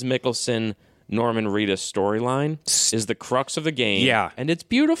 This Mads Mikkelsen, Norman Reedus storyline is the crux of the game. Yeah. And it's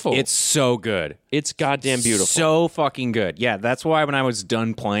beautiful. It's so good. It's goddamn beautiful. So fucking good. Yeah, that's why when I was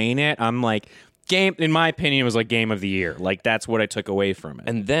done playing it, I'm like, game, in my opinion, it was like game of the year. Like, that's what I took away from it.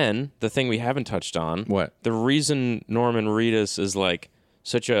 And then the thing we haven't touched on, What? The reason Norman Reedus is like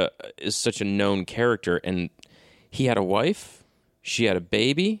such a known character, and he had a wife, she had a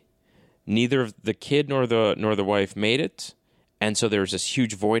baby, neither of the kid nor the wife made it, and so there was this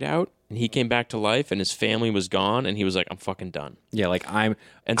huge void out. And he came back to life, and his family was gone, and he was like, "I'm fucking done." Yeah, like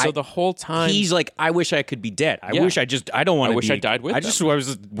the whole time he's like, I wish I could be dead. I don't want to. I wish I died with I them. just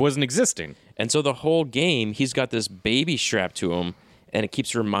wasn't existing. And so the whole game, he's got this baby strapped to him, and it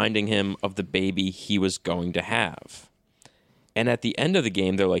keeps reminding him of the baby he was going to have. And at the end of the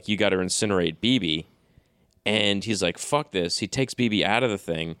game, they're like, "You got to incinerate BB," and he's like, "Fuck this!" He takes BB out of the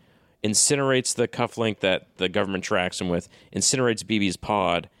thing, incinerates the cufflink that the government tracks him with, incinerates BB's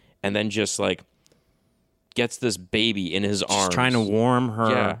pod. And then just like gets this baby in his arms, Just trying to warm her.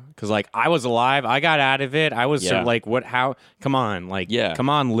 Yeah. Because like I was alive, I got out of it. I was Yeah. like, what? How? Come on, like, Yeah. come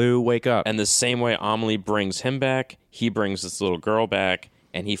on, Lou, wake up. And the same way Amelie brings him back, he brings this little girl back,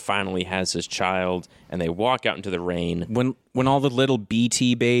 and he finally has his child. And they walk out into the rain. when all the little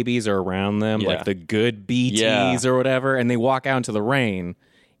BT babies are around them, Yeah. like the good BTs Yeah. or whatever, and they walk out into the rain,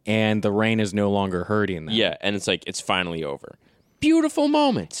 and the rain is no longer hurting them. Yeah, and it's like it's finally over. Beautiful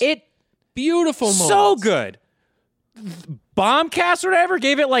moment. Beautiful moment. moment. So good. Bombcast or whatever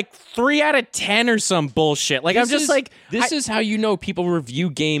gave it like 3 out of 10 or some bullshit. Like, I'm just like, this is how you know people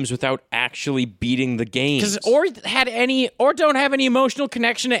review games without actually beating the games. or don't have any emotional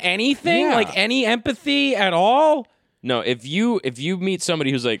connection to anything, Yeah. like any empathy at all. No, if you meet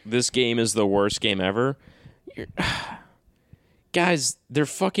somebody who's like, this game is the worst game ever, guys,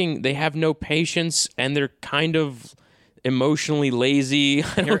 they have no patience, and they're kind of emotionally lazy.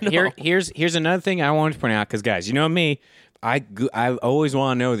 I don't know. Here's another thing I wanted to point out, because guys, you know me, I always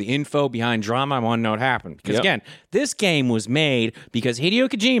want to know the info behind drama. I want to know what happened, because again, this game was made because Hideo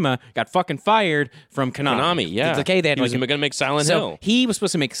Kojima got fucking fired from Konami. Yeah. It's okay, they had he was like going to make Silent so Hill. he was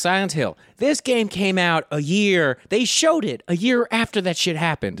supposed to make Silent Hill. This game came out a year. They showed it a year after that shit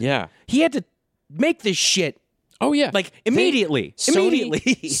happened. Yeah. He had to make this shit. Oh yeah, Like, immediately.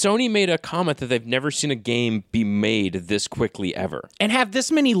 Sony made a comment that they've never seen a game be made this quickly ever. And have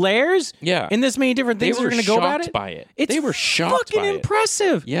this many layers, Yeah. and this many different things They were that are going to go about shocked it. by it. It's They were shocked fucking by it.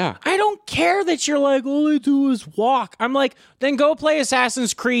 impressive. Yeah. I don't care that you're like, all I do is walk. I'm like, then go play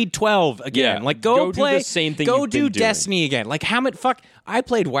Assassin's Creed 12 again. Yeah. Like, Go do play the same thing Go you've do been doing. Destiny again. Like, how much I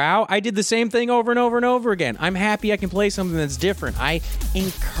played WoW. I did the same thing over and over and over again. I'm happy I can play something that's different. I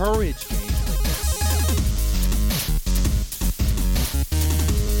encourage games.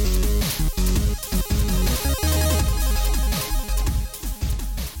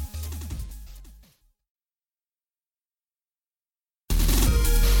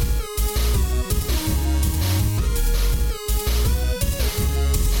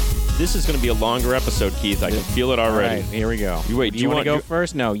 This is going to be a longer episode, Keith. I can feel it already. All right, here we go. Wait, do you want to go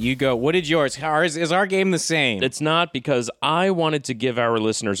first? No, you go. What did yours? Is our game the same? It's not, because I wanted to give our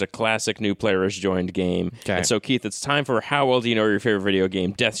listeners a classic new player has joined game. Okay. And so, Keith, it's time for How Well Do You Know Your Favorite Video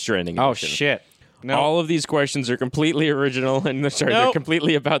Game? Death Stranding Oh, edition. shit. No. All of these questions are completely original, and they're Nope.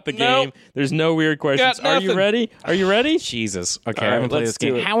 completely about the Nope. game. There's no weird questions. Got Are you nothing. ready? Are you ready? Jesus. Okay, All I right, haven't played let's this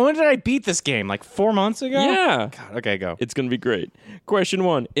game. do it. When did I beat this game? Like 4 months ago? Yeah. God, okay, go. It's going to be great. Question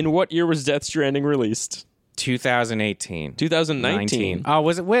 1. In what year was Death Stranding released? 2018. 2019. Oh,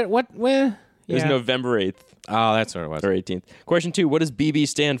 was it? What? It was Yeah. November 8th Oh, that's what it was. or 18th. Question 2. What does BB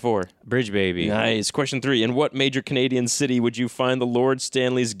stand for? Bridge Baby. Nice. Question 3. In what major Canadian city would you find the Lord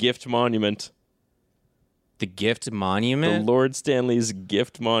Stanley's Gift Monument? The Gift The Monument? Lord Stanley's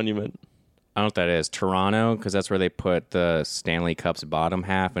Gift Monument. I don't know what that is. Toronto, because that's where they put the Stanley Cup's bottom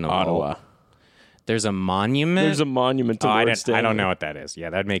half in a Ottawa. mold. There's a monument? There's a monument to Oh, Lord Stanley. I don't know what that is. Yeah,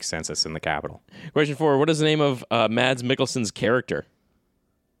 that makes sense. It's in the capital. Question 4. What is the name of Mads Mikkelsen's character?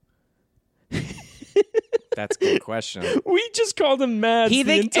 That's a good question. We just called him Mads the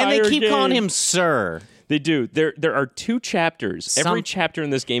entire and they keep game. calling him Sir. They do. There are 2 chapters. Every chapter in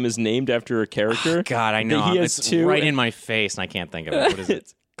this game is named after a character. God, I know. He has It's 2. right in my face, and I can't think of it. What is it?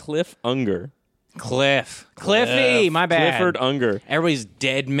 It's Cliff Unger. Cliffy, my bad. Clifford Unger. Everybody's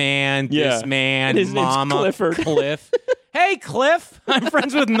dead man, Yeah. this man, And his name's mama, Clifford. Cliff. Hey, Cliff, I'm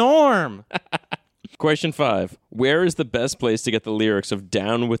friends with Norm. Question 5. Where is the best place to get the lyrics of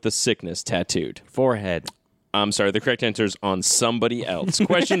Down with the Sickness tattooed? Forehead. I'm sorry, the correct answer is on somebody else.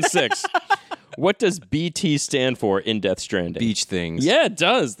 Question 6. What does BT stand for in Death Stranding? Beach things. Yeah, it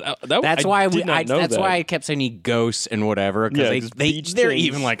does. That's why why I kept saying he ghosts and whatever, because they're things.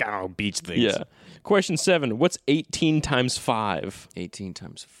 even like, I don't know, beach things. Yeah. Question 7. What's 18 times 5? 18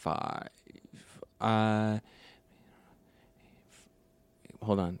 times 5.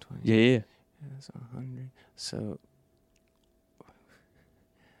 Hold on. 20. Yeah. That's 100. So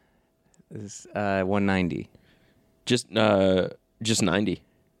this 190. Just 90. Just 90.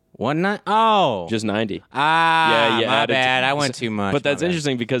 Yeah, you my added bad. I went too much. But that's my bad.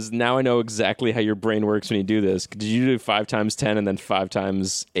 interesting because now I know exactly how your brain works when you do this. Did you do 5 times 10 and then 5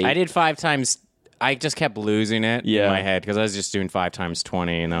 times 8? I did 5 times. I just kept losing it in my head because I was just doing 5 times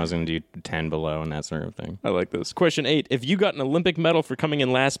 20 and I was going to do 10 below and that sort of thing. I like this. Question 8. If you got an Olympic medal for coming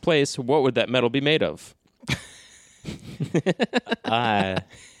in last place, what would that medal be made of?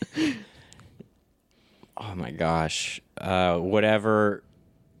 Oh my gosh. Whatever.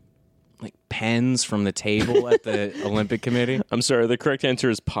 Like pens from the table at the Olympic Committee. I'm sorry, the correct answer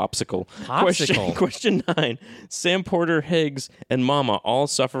is popsicle. Question 9. Sam Porter, Higgs, and Mama all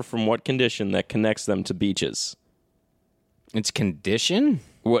suffer from what condition that connects them to beaches? It's condition?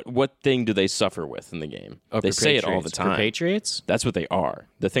 What thing do they suffer with in the game? They say it all the time. Patriots? That's what they are.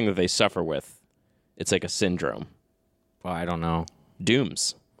 The thing that they suffer with. It's like a syndrome. Well, I don't know.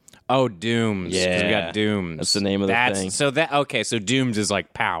 Dooms. Oh, Dooms. Yeah. 'Cause we got Dooms. That's the name of the thing. So Dooms is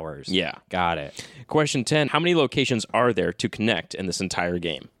like powers. Yeah. Got it. Question 10. How many locations are there to connect in this entire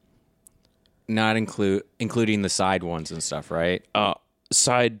game? Not including the side ones and stuff, right?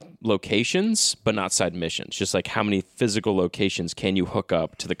 Side locations, but not side missions. Just like how many physical locations can you hook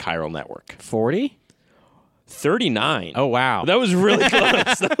up to the chiral network? 40? 39. Oh, wow. That was really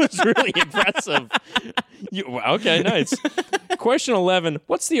close. That was really impressive. Okay, nice. Question 11.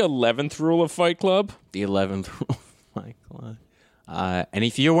 What's the 11th rule of Fight Club? The 11th rule of Fight Club. And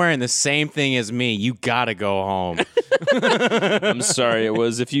if you're wearing the same thing as me, you gotta go home. I'm sorry. It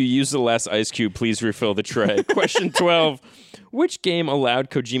was, if you use the last ice cube, please refill the tray. Question 12. Which game allowed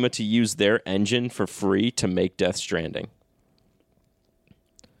Kojima to use their engine for free to make Death Stranding?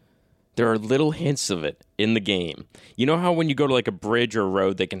 There are little hints of it in the game. You know how when you go to like a bridge or a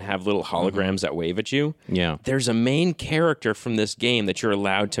road, they can have little holograms that wave at you? Yeah. There's a main character from this game that you're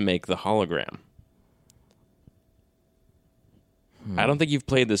allowed to make the hologram. I don't think you've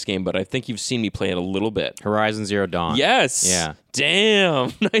played this game, but I think you've seen me play it a little bit. Horizon Zero Dawn. Yes. Yeah.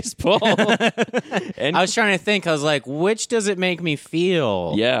 Damn. Nice pull. And I was trying to think. I was like, which does it make me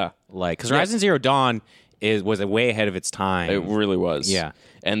feel? yeah, Like, because Horizon Zero Dawn was way ahead of its time. it really was. Yeah.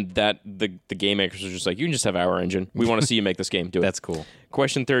 And that the game makers were just like, you can just have our engine. We want to see you make this game. Do it. That's cool.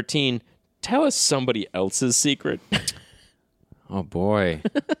 Question 13. Tell us somebody else's secret. Oh boy.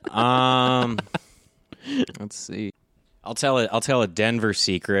 Let's see. I'll tell a Denver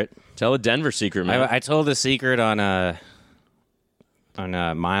secret. Tell a Denver secret, man. I told a secret on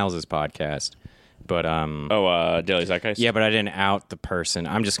Miles's podcast, but Daily Zeitgeist? yeah, but I didn't out the person.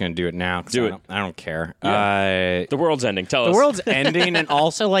 I'm just gonna do it now. 'Cause Do it. I don't care. Yeah. The world's ending. Tell us. The world's ending, and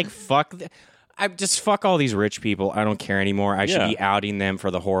also like fuck. I just fuck all these rich people. I don't care anymore. I should be outing them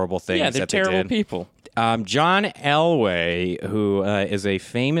for the horrible things Yeah, they're that they terrible did. people. John Elway, who is a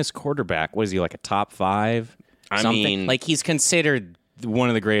famous quarterback. Was he like a top 5? I mean, like he's considered one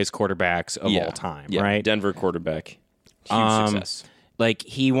of the greatest quarterbacks of all time, Yeah, right? Denver quarterback. Huge success. Like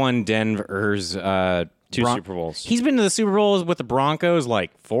he won Denver's 2 Super Bowls. He's been to the Super Bowls with the Broncos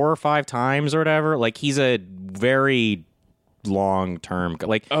like 4 or 5 times or whatever. Like he's a very long term.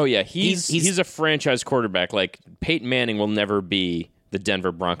 Like Oh yeah, he's a franchise quarterback. Like Peyton Manning will never be the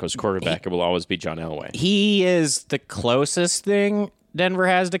Denver Broncos quarterback. It will always be John Elway. he is the closest thing Denver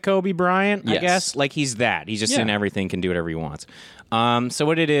has to Kobe Bryant, I Yes. guess. Like he's that. He's just Yeah. in everything, can do whatever he wants. So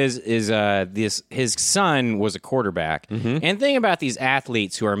what it is his son was a quarterback. And the thing about these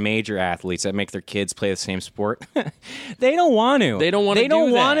athletes who are major athletes that make their kids play the same sport, they don't want to. They don't wanna They do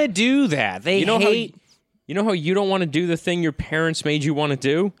don't that. want to do that. They You know hate. you know how you don't want to do the thing your parents made you want to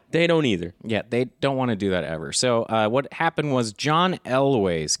do? They don't either. Yeah, they don't want to do that ever. So what happened was John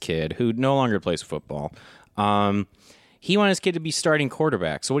Elway's kid, who no longer plays football, he wanted his kid to be starting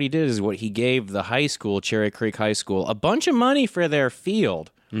quarterback. So what he did is he gave the high school, Cherry Creek High School, a bunch of money for their field.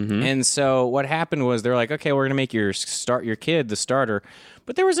 And so what happened was they're like, okay, we're going to make your kid the starter.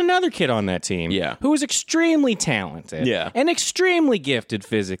 But there was another kid on that team who was extremely talented and extremely gifted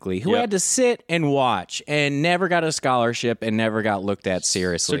physically, who had to sit and watch and never got a scholarship and never got looked at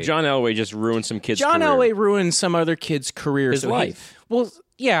seriously. So John Elway just ruined some kid's John career. Elway ruined some other kid's career. His life.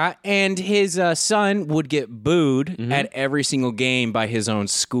 Yeah, and his son would get booed at every single game by his own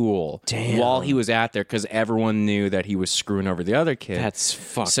school while he was out there because everyone knew that he was screwing over the other kid. That's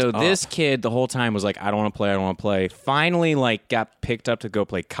fucked So up. this kid the whole time was like, I don't want to play. Finally, like, got picked up to go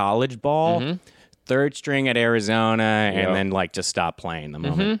play college ball. Third string at Arizona, and then like just stopped playing the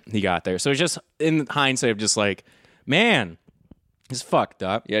moment he got there. So it's just in hindsight of just like, man, it's fucked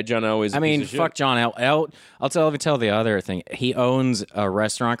up. Yeah, John Elway's. I mean, fuck John I'll tell the other thing. He owns a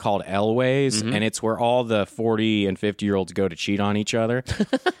restaurant called Elway's, and it's where all the 40 and 50-year-olds go to cheat on each other.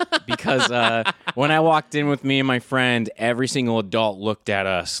 Because when I walked in with me and my friend, every single adult looked at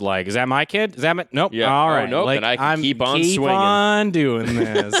us like, "Is that my kid? Is that my nope? Yeah. All Oh, right, nope, like, and I can keep on keep swinging." on doing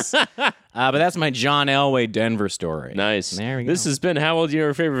this." But that's my John Elway Denver story. Nice. There we go. This has been How Old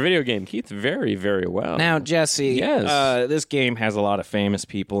Your Favorite Video Game? Keith, very, very well. Now, Jesse, Yes. this game has a lot of famous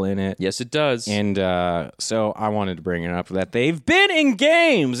people in it. Yes, it does. And so I wanted to bring it up that they've been in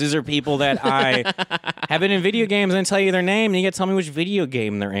games. These are people that I have been in video games and tell you their name, and you got to tell me which video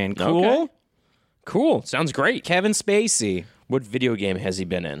game they're in. Cool? Okay. Cool. Sounds great. Kevin Spacey. What video game has he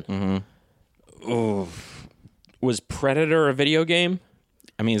been in? Ooh. Was Predator a video game?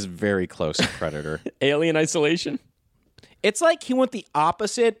 I mean, it's very close to Predator. Alien Isolation? It's like he went the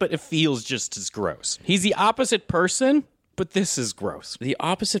opposite, but it feels just as gross. He's the opposite person, but this is gross. The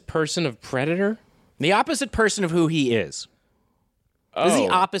opposite person of Predator? The opposite person of who he is. This is the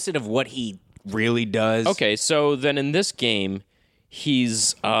Oh. opposite of what he really does. Okay, so then in this game,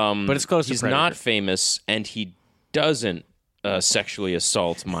 he's but it's close to he's Predator. not famous, and he doesn't sexually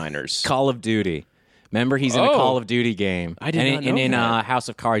assault minors. Call of Duty. Remember, he's in a Oh. Call of Duty game. I did and not in, know and in that. House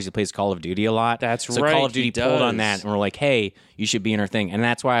of Cards, he plays Call of Duty a lot. That's so right, Call of he Duty pulled on does. that, and we're like, hey, you should be in our thing. And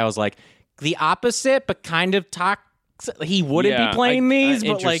that's why I was like, the opposite, but kind of toxic. He wouldn't be playing these,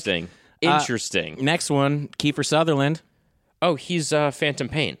 but like... interesting. Interesting. Next one, Kiefer Sutherland. Oh, he's Phantom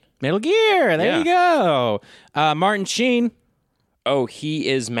Pain. Metal Gear. There Yeah. you go. Martin Sheen. Oh, he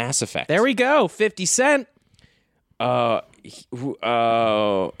is Mass Effect. There we go. 50 Cent. He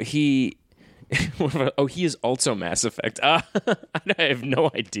oh, he is also Mass Effect. I have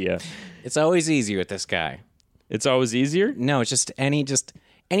no idea. It's always easy with this guy. It's always easier. No, it's just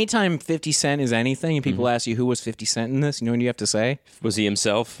anytime 50 Cent is anything and people ask you who was 50 Cent in this, you know what you have to say? Was he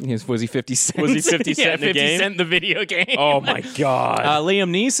himself? Was he 50 Cent? Was he 50 Cent in the 50 game? Cent in the video game. Oh my god. Liam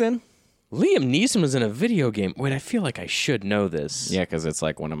Neeson. Liam Neeson was in a video game. Wait, I feel like I should know this. Yeah, because it's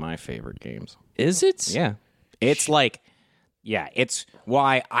like one of my favorite games. Is it? Yeah. It's like, yeah, it's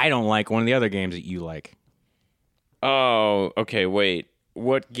why I don't like one of the other games that you like. Oh, okay. Wait.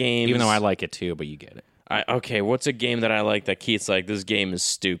 What game? Even though I like it too, but you get it. Okay, what's a game that I like that Keith's like, this game is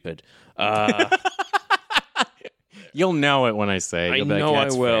stupid? You'll know it when I say it. I You'll be like, know I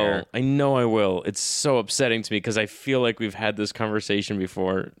 "That's will. fair." I know I will. It's so upsetting to me because I feel like we've had this conversation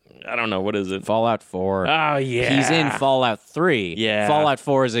before. I don't know. What is it? Fallout 4. Oh, yeah. He's in Fallout 3. Yeah. Fallout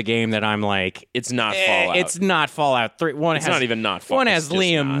 4 is a game that I'm like, It's not Fallout. it's not Fallout 3. It's not even not Fallout. One It's has just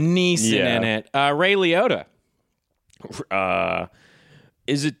Liam not. Neeson Yeah. in it. Ray Liotta.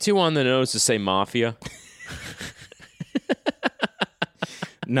 Is it too on the nose to say Mafia?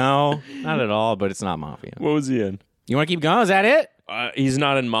 No, not at all, but it's not Mafia. What was he in? You want to keep going? Is that it? He's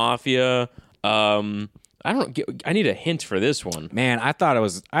not in Mafia. I don't get. I need a hint for this one. Man, I thought,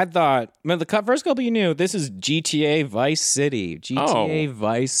 the first couple you knew, this is GTA Vice City. GTA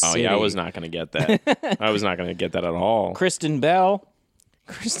Vice Oh City. yeah, I was not going to get that. I was not going to get that at all. Kristen Bell.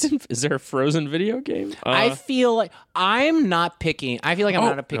 Kristen, is there a Frozen video game? I feel like I'm not picking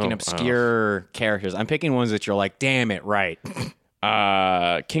Oh, picking obscure characters. I'm picking ones that you're like, damn it, right.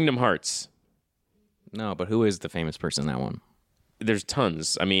 Kingdom Hearts. No, but who is the famous person in that one? There's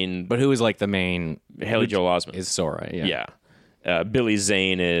tons. I mean, But who is like the main? Haley Joel Osment Is Sora, yeah. Yeah. Billy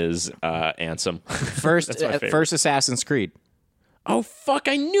Zane is Ansem. First, That's my favorite. first Assassin's Creed. Oh fuck!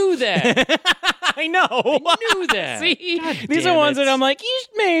 I knew that. I know. I knew that. See, God these damn are ones it. that I'm like,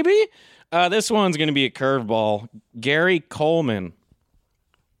 maybe. This one's going to be a curveball. Gary Coleman.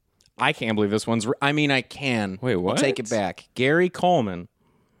 I can't believe this one's. I can. Wait, I'll what? take it back. Gary Coleman.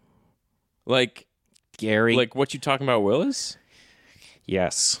 like what you talking about, Willis?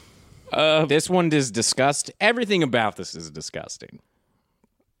 Yes. This one is disgusting. Everything about this is disgusting.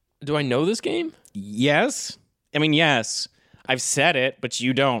 Do I know this game? Yes. Yes. I've said it, but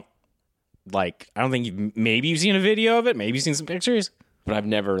you don't. I don't think maybe you've seen a video of it. Maybe you've seen some pictures. But I've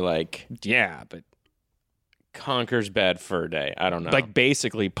never Yeah, but Conker's Bad Fur Day. I don't know.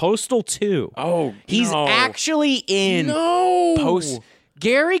 basically Postal 2. oh, He's no. actually in no.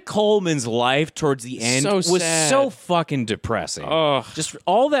 Gary Coleman's life towards the end was sad. so fucking depressing. Ugh. Just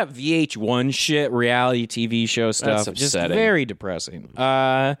all that VH1 shit, reality TV show stuff, That's just upsetting. very depressing.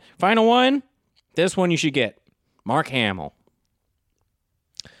 Final one. This one you should get. Mark Hamill.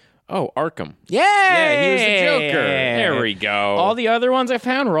 Oh, Arkham. Yeah, he was the Joker. There we go. All the other ones I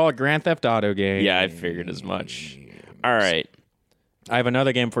found were all Grand Theft Auto games. Yeah, I figured as much. All right. I have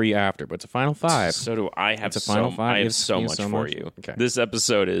another game for you after, but it's a final five. So do I have It's a final five. I have Gives so you much so for much. you. Okay. This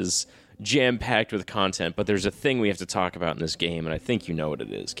episode is jam-packed with content, but there's a thing we have to talk about in this game, and I think you know what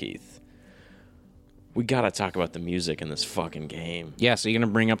it is, Keith. We gotta talk about the music in this fucking game. Yeah, so you're going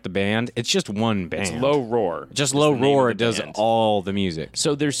to bring up the band? It's just one band. It's Low Roar. Just is Low the name of Roar the does band. all the music.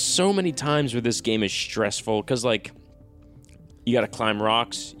 So there's so many times where this game is stressful because, like, you got to climb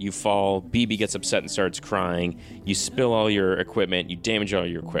rocks, you fall, BB gets upset and starts crying, you spill all your equipment, you damage all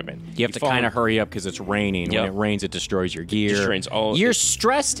your equipment. You have to fall kind in- of hurry up because it's raining. Yep. When it rains, it destroys your gear. Destroys all- You're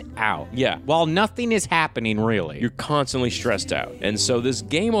stressed out. Yeah. While nothing is happening, really. You're constantly stressed out. And so this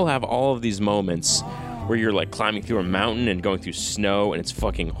game will have all of these moments where you're like climbing through a mountain and going through snow and it's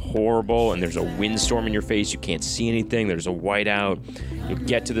fucking horrible and there's a windstorm in your face, you can't see anything, there's a whiteout. You'll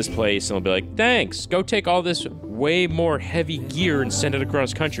get to this place and they'll be like, thanks, go take all this way more heavy gear and send it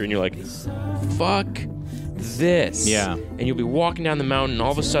across country. And you're like, fuck this. Yeah. And you'll be walking down the mountain and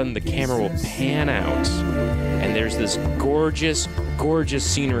all of a sudden the camera will pan out and there's this gorgeous, gorgeous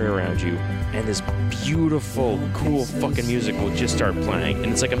scenery around you and this beautiful, cool fucking music will just start playing.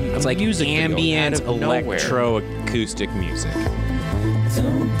 And it's like It's like music video ambient, out of nowhere. electro-acoustic music.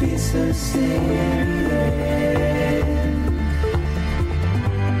 Don't be so serious.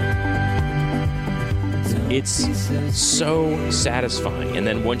 It's so satisfying. And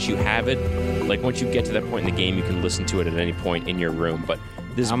then once you have it, like once you get to that point in the game, you can listen to it at any point in your room. But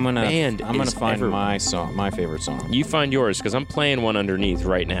this I'm gonna is find everywhere. my favorite song. You find yours because I'm playing one underneath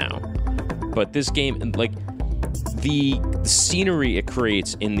right now. But this game, like the scenery it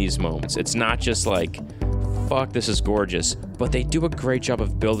creates in these moments, it's not just like, fuck, this is gorgeous, but they do a great job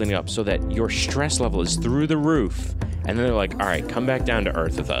of building up so that your stress level is through the roof. And then they're like, all right, come back down to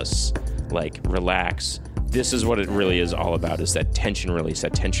earth with us. Like, relax. This is what it really is all about, is that tension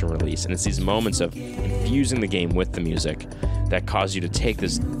release. And it's these moments of infusing the game with the music that cause you to take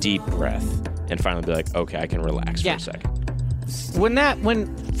this deep breath and finally be like, okay, I can relax Yeah. for a second.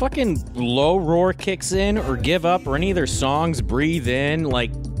 When fucking Low Roar kicks in or Give Up or any of their songs, Breathe In,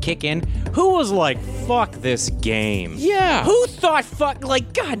 like kick in, who was like, fuck this game? Yeah. Who thought fuck,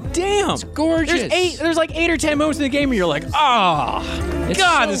 like, god damn. It's gorgeous. There's like 8 or 10 moments in the game where you're like, ah, It's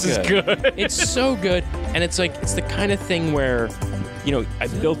god, so this is good. It's so good. And it's like, it's the kind of thing where, you know, I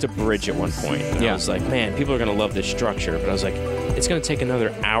built a bridge at one point. And Yeah. I was like, man, people are going to love this structure. But I was like, it's going to take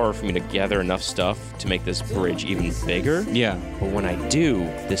another hour for me to gather enough stuff to make this bridge even bigger. Yeah. But when I do,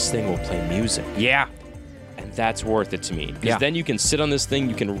 this thing will play music. Yeah. And that's worth it to me. Because Yeah. then you can sit on this thing,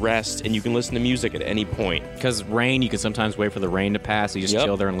 you can rest, and you can listen to music at any point. Because rain, you can sometimes wait for the rain to pass. You just Yep.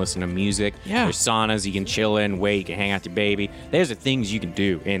 chill there and listen to music. Yeah. There's saunas you can chill in, wait, you can hang out with your baby. There's the things you can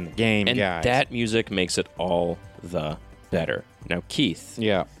do in the game, And guys. that music makes it all the better. Now, Keith,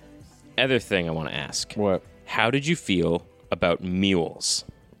 Yeah. other thing I want to ask. What? How did you feel about mules?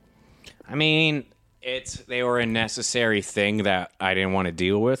 I mean, they were a necessary thing that I didn't want to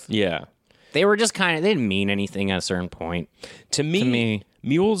deal with. Yeah. They were just they didn't mean anything at a certain point. To me,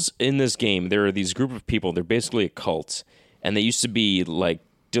 mules in this game, there are these group of people, they're basically a cult, and they used to be like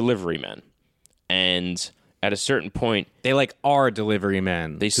delivery men. And at a certain point, They are delivery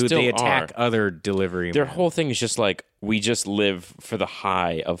men. They who still they attack are. other delivery their men. whole thing is just like, we just live for the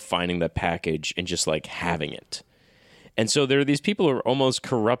high of finding that package and just like having it. And so there are these people who are almost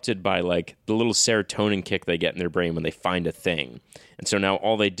corrupted by like the little serotonin kick they get in their brain when they find a thing. And so now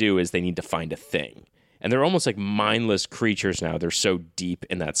all they do is they need to find a thing. And they're almost like mindless creatures now. They're so deep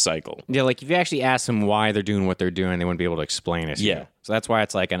in that cycle. Yeah, like if you actually ask them why they're doing what they're doing, they wouldn't be able to explain it to Yeah. you. So that's why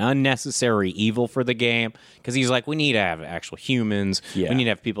it's like an unnecessary evil for the game. Because he's like, we need to have actual humans. Yeah. We need to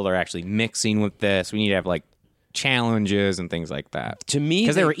have people that are actually mixing with this. We need to have like challenges and things like that. To me,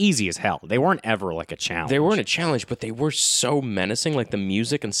 Because they were easy as hell. They weren't ever like a challenge. They weren't a challenge, but they were so menacing. Like the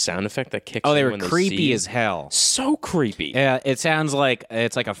music and sound effect that kicks Oh, they in were when creepy see as hell. So creepy. Yeah, it sounds like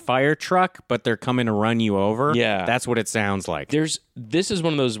it's like a fire truck, but they're coming to run you over. Yeah. That's what it sounds like. This is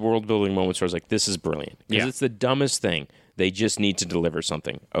one of those world building moments where I was like, this is brilliant. Because Yeah. it's the dumbest thing. They just need to deliver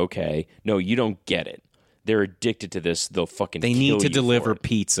something. Okay. No, you don't get it. They're addicted to this. They'll fucking They kill need to you deliver for it.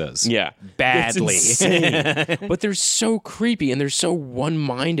 pizzas. Yeah. Badly. It's insane. But they're so creepy and they're so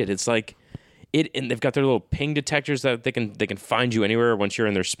one-minded. It's like and they've got their little ping detectors that they can find you anywhere once you're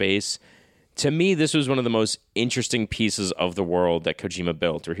in their space. To me, this was one of the most interesting pieces of the world that Kojima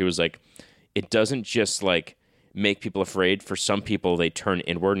built, where he was like, it doesn't just like make people afraid. For some people, they turn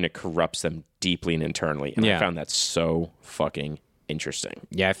inward and it corrupts them deeply and internally. And I found that so fucking interesting.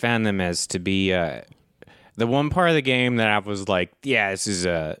 Yeah, I found them as to be the one part of the game that I was like, yeah, this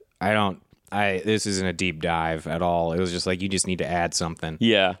isn't a deep dive at all. It was just like, you just need to add something.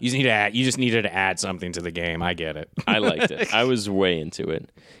 Yeah. You just needed to add something to the game. I get it. I liked it. I was way into it.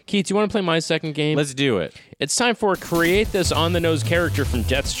 Keith, do you want to play my second game? Let's do it. It's time for Create This On-the-Nose character from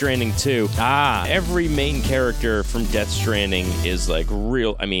Death Stranding 2. Every main character from Death Stranding is like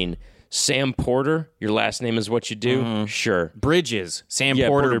real. I mean, Sam Porter, your last name is what you do? Sure. Bridges. Sam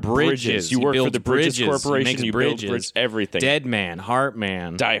Porter Bridges. You work for the Bridges bridges. Corporation. You build bridges. everything. Dead Man, Heart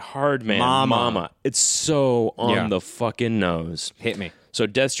Man. Die Hard Man. Mama. It's so on the fucking nose. Hit me. So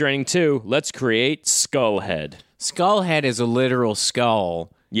Death Stranding 2, let's create Skullhead. Skullhead is a literal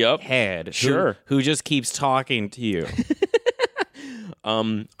skull head. Sure. Who just keeps talking to you.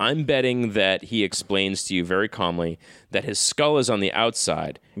 I'm betting that he explains to you very calmly that his skull is on the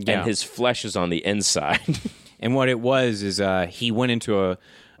outside and his flesh is on the inside. And what it was is he went into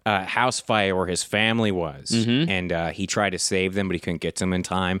a house fire where his family was, and he tried to save them, but he couldn't get to them in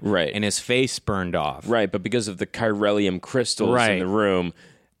time. Right. And his face burned off. Right, but because of the chiralium crystals in the room,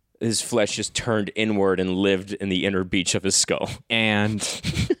 his flesh just turned inward and lived in the inner beach of his skull. And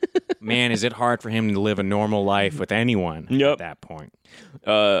man, is it hard for him to live a normal life with anyone at that point.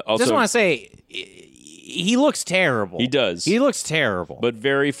 Also, just want to say, he looks terrible. He does. He looks terrible. But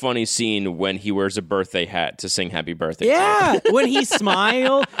very funny scene when he wears a birthday hat to sing happy birthday. Yeah, when he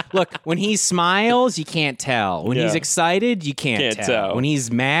smiles. Look, when he smiles, you can't tell. When he's excited, you can't tell. When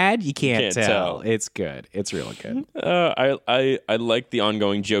he's mad, you can't tell. It's good. It's real good. I like the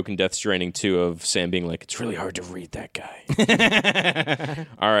ongoing joke in Death Stranding 2 of Sam being like, it's really hard to read that guy.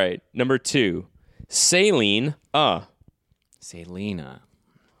 All right, number 2. Saline. Selena.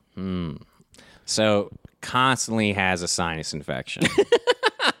 So constantly has a sinus infection.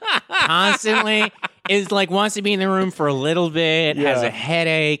 Constantly is like wants to be in the room for a little bit, has a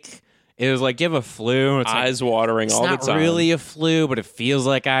headache. It was like give a flu. It's eyes watering all the time. It's not really a flu, but it feels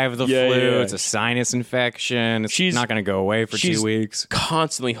like I have the flu. Yeah. It's a sinus infection. She's not going to go away for 2 weeks.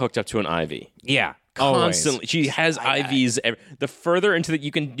 Constantly hooked up to an IV. Yeah. Constantly. Always. She has IVs. The further into that,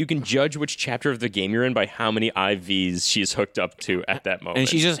 you can judge which chapter of the game you're in by how many IVs she's hooked up to at that moment. And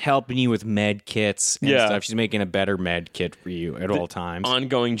she's just helping you with med kits and stuff. She's making a better med kit for you at all times.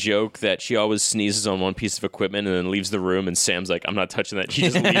 Ongoing joke that she always sneezes on one piece of equipment and then leaves the room, and Sam's like, I'm not touching that. She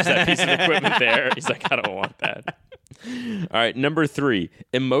just leaves that piece of equipment there. He's like, I don't want that. All right, number 3,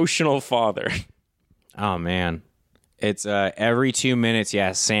 emotional father. Oh, man. It's every 2 minutes,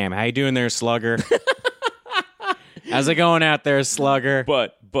 Sam, how you doing there, slugger? How's it going out there, slugger?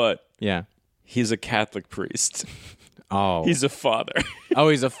 But yeah, he's a Catholic priest. Oh. He's a father. Oh,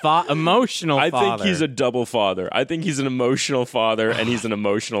 he's a emotional father. I think he's a double father. I think he's an emotional father, and he's an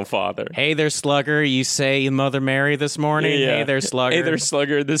emotional father. Hey there, slugger. You say Mother Mary this morning? Yeah. Hey there, slugger. Hey there,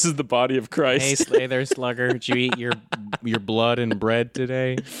 slugger. This is the body of Christ. Hey there, slugger. Did you eat your blood and bread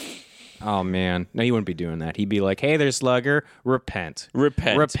today? Oh, man. No, he wouldn't be doing that. He'd be like, hey there, slugger. Repent.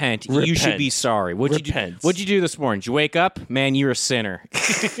 You should be sorry. What'd you do this morning? Did you wake up? Man, you're a sinner.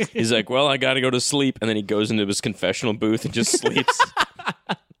 He's like, well, I got to go to sleep. And then he goes into his confessional booth and just sleeps.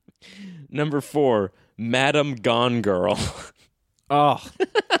 Number 4, Madam Gone Girl. Oh,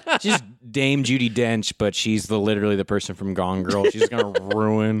 she's Dame Judi Dench, but she's literally the person from Gone Girl. She's going to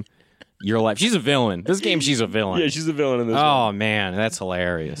ruin your life. She's a villain. This game, she's a villain. Yeah, she's a villain in this one. Oh, man, that's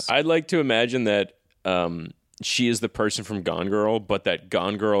hilarious. I'd like to imagine that she is the person from Gone Girl, but that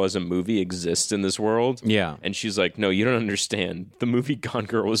Gone Girl as a movie exists in this world. Yeah. And she's like, no, you don't understand. The movie Gone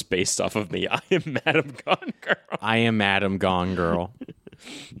Girl was based off of me. I am Madam Gone Girl. I am Madam Gone Girl.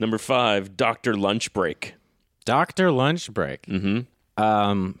 Number 5, Dr. Lunch Break. Dr. Lunch Break.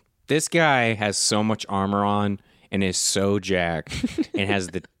 Mm-hmm. This guy has so much armor on and is so jacked and has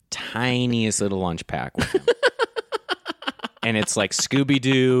the tiniest little lunch pack with him. And it's like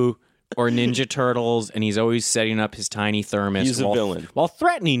Scooby-Doo or Ninja Turtles, and he's always setting up his tiny thermos. He's a villain. While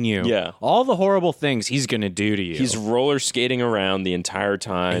threatening you. Yeah. All the horrible things he's going to do to you. He's roller skating around the entire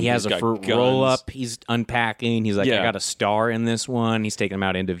time. And he has a fruit roll-up. He's unpacking. He's like, I got a star in this one. He's taking them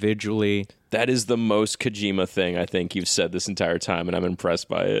out individually. That is the most Kojima thing I think you've said this entire time, and I'm impressed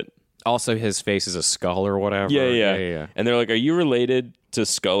by it. Also, his face is a skull or whatever. Yeah. And they're like, are you related to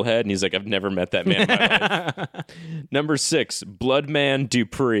Skullhead? And he's like, I've never met that man in my life. Number 6, Bloodman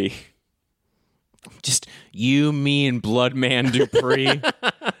Dupree. Just you, me, and Bloodman Dupree.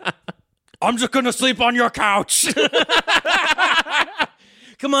 I'm just going to sleep on your couch.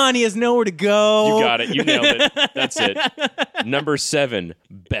 Come on, he has nowhere to go. You got it. You nailed it. That's it. Number 7,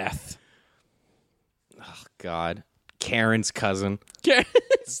 Beth. God. Karen's cousin.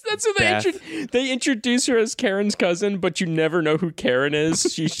 That's what Beth. they introduce her as Karen's cousin, but you never know who Karen is.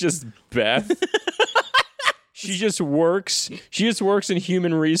 She's just Beth. She just works in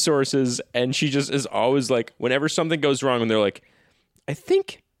human resources, and she just is always like, whenever something goes wrong, and they're like, I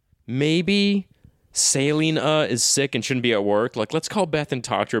think maybe Selena is sick and shouldn't be at work. Like, let's call Beth and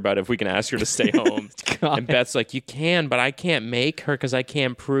talk to her about it if we can ask her to stay home. And Beth's like, you can, but I can't make her because I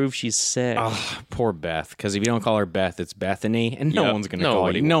can't prove she's sick. Oh, poor Beth. Because if you don't call her Beth, it's Bethany, and no Yep. one's going to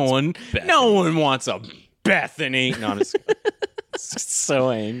call you. Nobody No one wants a Bethany. No, I'm just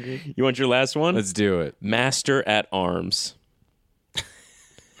so angry. You want your last one? Let's do it. Master at Arms.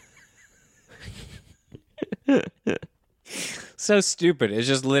 So stupid. It's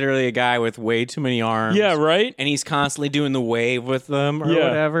just literally a guy with way too many arms. Yeah, right? And he's constantly doing the wave with them or Yeah.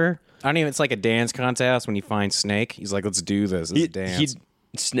 whatever. I don't even. It's like a dance contest when he finds Snake. He's like, let's do this. It's a dance.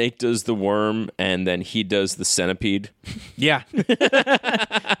 Snake does the worm, and then he does the centipede. Yeah.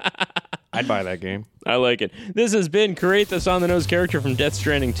 I'd buy that game. I like it. This has been Create This On the Nose character from Death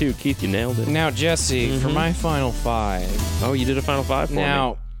Stranding 2. Keith, you nailed it. Now, Jesse, for my final 5. Oh, you did a Final 5 for me.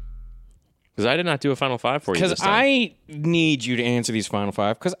 Now, Because I did not do a Final 5 for you this because time. I need you to answer these final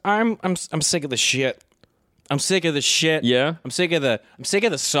 5 because I'm sick of the shit. I'm sick of the shit. Yeah? I'm sick of the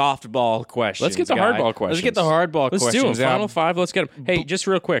softball questions. Let's get the guy. hardball questions. Let's get the hardball Let's questions. do a out. Final 5. Let's get them. Hey, just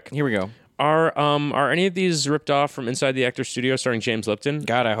real quick. Here we go. Are any of these ripped off from Inside the Actors Studio starring James Lipton?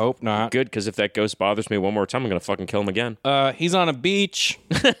 God, I hope not. Good, because if that ghost bothers me one more time, I'm going to fucking kill him again. He's on a beach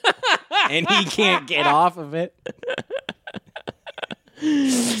and he can't get off of it.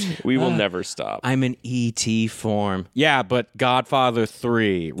 We will never stop. I'm an ET form. Yeah, but Godfather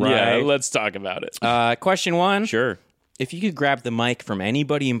 3, right? Yeah, let's talk about it. Question 1. Sure. If you could grab the mic from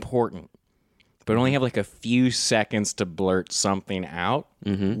anybody important, but only have like a few seconds to blurt something out,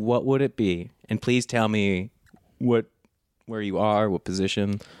 what would it be? And please tell me where you are, what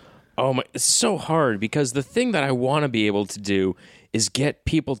position. Oh my, it's so hard because the thing that I want to be able to do is get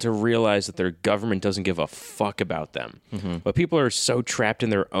people to realize that their government doesn't give a fuck about them. But people are so trapped in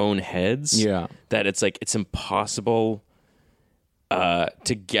their own heads that it's like it's impossible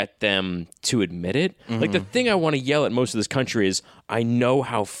to get them to admit it. Like the thing I want to yell at most of this country is, I know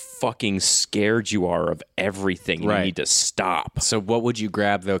how fucking scared you are of everything. You need to stop. So what would you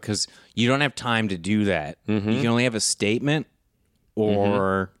grab though? Because you don't have time to do that. You can only have a statement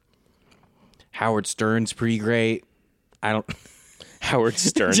or Howard Stern's pretty great. I don't. Howard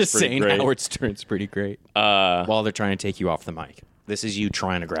Stern's Just pretty saying, great. Howard Stern's pretty great. While they're trying to take you off the mic. This is you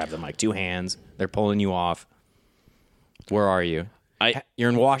trying to grab the mic. 2 hands. They're pulling you off. Where are you? You're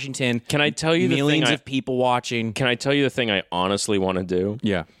in Washington. Can I tell you the thing millions of people watching? Can I tell you the thing I honestly want to do?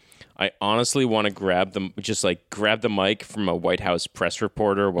 Yeah. I honestly want to grab the mic from a White House press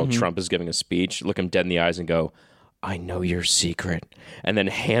reporter while Trump is giving a speech, look him dead in the eyes and go, I know your secret, and then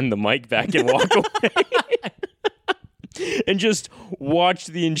hand the mic back and walk away. And just watch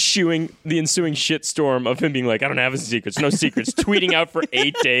the ensuing shitstorm of him being like, I don't have any secrets, no secrets, tweeting out for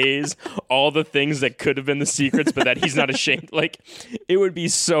 8 days all the things that could have been the secrets, but that he's not ashamed. Like, it would be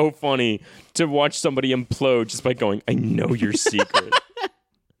so funny to watch somebody implode just by going, I know your secret.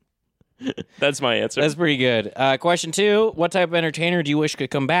 That's my answer. That's pretty good. Question 2. What type of entertainer do you wish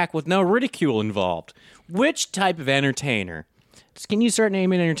could come back with no ridicule involved? Which type of entertainer? Can you start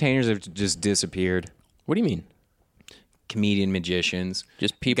naming entertainers that have just disappeared? What do you mean? Comedian magicians.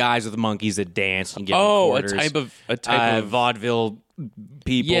 Just people. Guys with monkeys that dance and get A type of vaudeville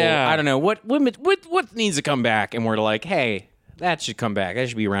people. Yeah. I don't know. What needs to come back? And we're like, hey, that should come back. That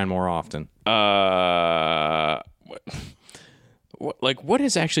should be around more often. What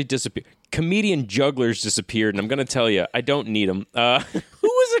has actually disappeared? Comedian jugglers disappeared, and I'm going to tell you, I don't need them. Who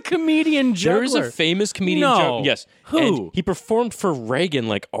was a comedian juggler? There is a famous comedian No. juggler. Yes. Who? And he performed for Reagan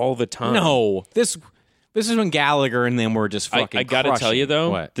like all the time. No. This is when Gallagher and them were just fucking I got to tell you, though,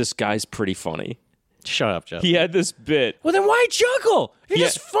 What? this guy's pretty funny. Shut up, Jeff. He had this bit. Well, then why juggle? If you're Yeah.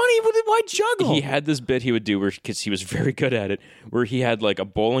 just funny, well, then why juggle? He had this bit he would do because he was very good at it, where he had like a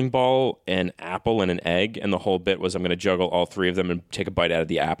bowling ball, an apple, and an egg, and the whole bit was I'm going to juggle all 3 of them and take a bite out of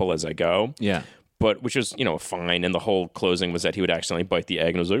the apple as I go. Yeah. But which was, fine. And the whole closing was that he would accidentally bite the egg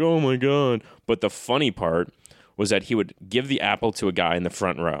and it was like, oh my God. But the funny part was that he would give the apple to a guy in the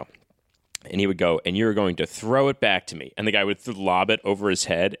front row. And he would go, and you're going to throw it back to me. And the guy would lob it over his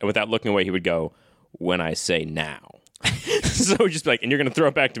head. And without looking away, he would go, when I say now. So just like, and you're gonna throw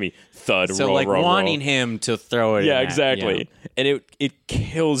it back to me. Thud. So roll, like roll, wanting roll. him to throw it. Yeah, in exactly. And it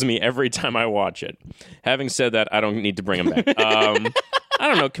kills me every time I watch it. Having said that, I don't need to bring him back. I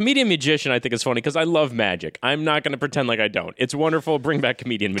don't know. Comedian magician, I think is funny because I love magic. I'm not going to pretend like I don't. It's wonderful. Bring back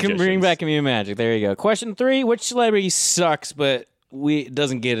comedian magicians. Bring back comedian magic. There you go. Question 3: which celebrity sucks but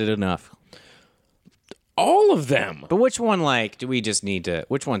doesn't get it enough? All of them. But which one, like, do we just need to?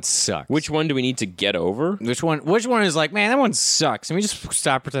 Which one sucks? Which one do we need to get over? Which one is like, man, that one sucks, and we just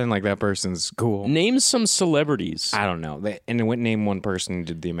stop pretending like that person's cool? Name some celebrities. I don't know. And it wouldn't name one person who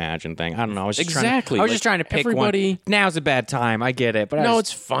did the Imagine thing. I don't know. I was just Exactly. I was Like, just trying to pick everybody- one. Now's a bad time. I get it, but No,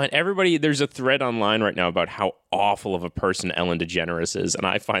 it's fine. Everybody, there's a thread online right now about how awful of a person Ellen DeGeneres is, and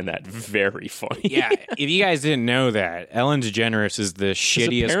I find that very funny. yeah. If you guys didn't know that, Ellen DeGeneres is the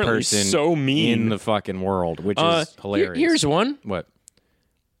shittiest apparently person so mean. in the fucking world, which is hilarious. Here's one. What?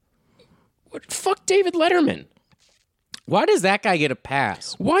 Fuck David Letterman. Why does that guy get a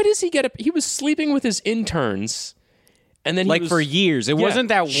pass? Why does he get a? He was sleeping with his interns, and then he Like was, for years. It yeah, wasn't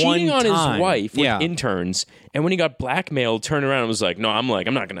that cheating one on time. his wife with Yeah. interns. And when he got blackmailed, turned around and was like, "No, I'm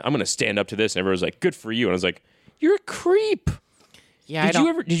gonna stand up to this." And everyone was like, "Good for you." And I was like, "You're a creep." Yeah.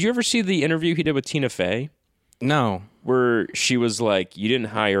 Did you ever see the interview he did with Tina Fey, No. where she was like, "You didn't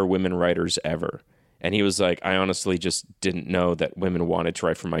hire women writers ever," and he was like, "I honestly just didn't know that women wanted to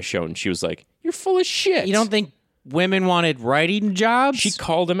write for my show," and she was like, "You're full of shit." You don't think women wanted writing jobs? She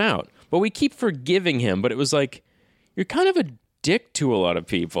called him out. But we keep forgiving him, but it was like, you're kind of a dick to a lot of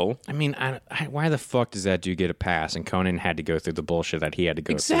people. I mean, why the fuck does that dude get a pass? And Conan had to go through the bullshit that he had to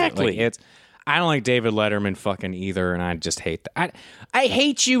go Exactly. through. Like, I don't like David Letterman fucking either, and I just hate that. I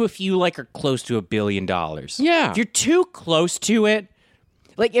hate you if you like are close to $1 billion. Yeah. If you're too close to it,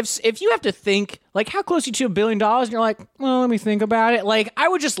 like if you have to think, like how close are you to $1 billion, and you're like, well, let me think about it. Like I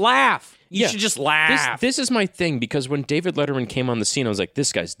would just laugh. You should just laugh. This is my thing, because when David Letterman came on the scene, I was like,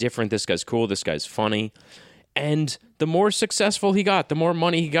 this guy's different, this guy's cool, this guy's funny. And the more successful he got, the more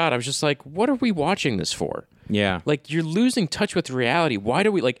money he got, I was just like, what are we watching this for? Yeah. Like, you're losing touch with reality. Why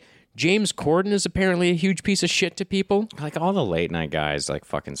do we, like, James Corden is apparently a huge piece of shit to people. Like all the late night guys like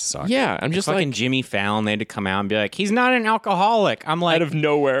fucking suck. Yeah, I'm just fucking like, Jimmy Fallon, they had to come out and be like, he's not an alcoholic. I'm like, out of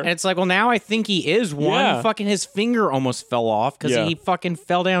nowhere. and it's like, well, now I think he is one. Yeah. Fucking his finger almost fell off because Yeah. he fucking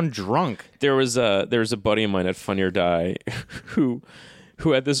fell down drunk. There was a buddy of mine at Funny or Die who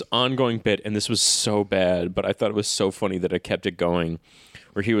had this ongoing bit, and this was so bad, but I thought it was so funny that I kept it going.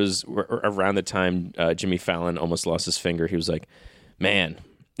 Where he was around the time Jimmy Fallon almost lost his finger, he was like, "Man,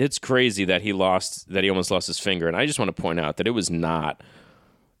 it's crazy that he almost lost his finger." And I just want to point out that it was not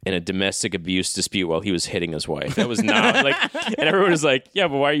in a domestic abuse dispute while he was hitting his wife. That was not like, and everyone was like, "Yeah,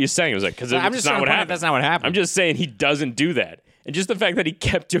 but why are you saying?" It was like, because I'm it's just not trying what to point out happened. that's not what happened. I'm just saying he doesn't do that. And just the fact that he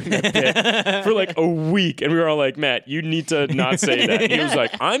kept doing that bit for like a week, and we were all like, "Matt, you need to not say that." And he was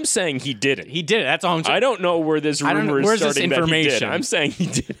like, "I'm saying he did it. He did it. That's all I'm saying. I don't know where this don't know. rumor is Where's this starting that he did. information? I'm saying he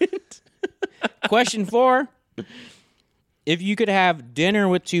did it." Question 4. If you could have dinner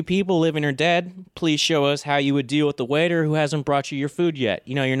with 2 people, living or dead, please show us how you would deal with the waiter who hasn't brought you your food yet.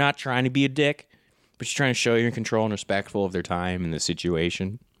 You know, you're not trying to be a dick, but you're trying to show you're in control and respectful of their time and the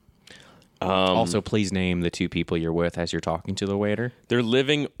situation. Also, please name the 2 people you're with as you're talking to the waiter. They're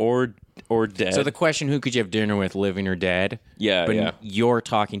living or dead. So the question, who could you have dinner with, living or dead? Yeah, but yeah. you're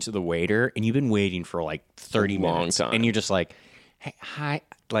talking to the waiter, and you've been waiting for like 30 Long minutes. time. And you're just like, hey, hi,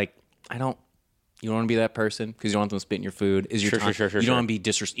 like, you don't want to be that person because you don't want them to spit in your food. Is your Sure, time, sure, sure, you sure. don't want to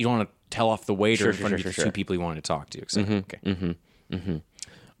be you don't want to tell off the waiter in front of the 2 people you want to talk to. So, okay.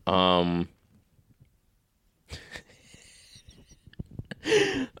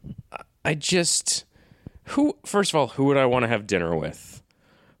 I just, first of all, who would I want to have dinner with?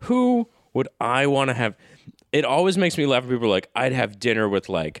 Who would I want to have? It always makes me laugh when people are like, I'd have dinner with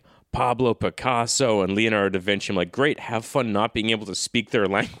like Pablo Picasso and Leonardo da Vinci. I'm like, great, have fun not being able to speak their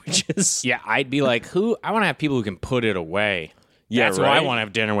languages. Yeah, I'd be like, I want to have people who can put it away. Yeah, That's who I right? want to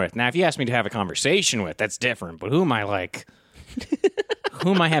have dinner with. Now, if you ask me to have a conversation with, that's different. But who am I like?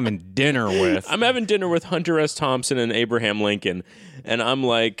 Who am I having dinner with? I'm having dinner with Hunter S. Thompson and Abraham Lincoln, and I'm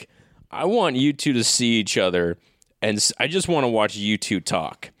like, I want you two to see each other, and I just want to watch you two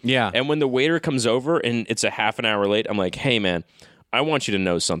talk. Yeah. And when the waiter comes over and it's a half an hour late, I'm like, hey, man, I want you to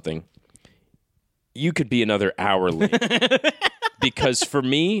know something. You could be another hour late. because for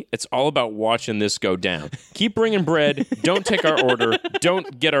me, it's all about watching this go down. Keep bringing bread. Don't take our order.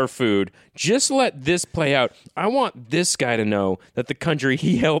 Don't get our food. Just let this play out. I want this guy to know that the country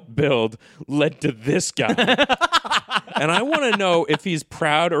he helped build led to this guy. And I want to know if he's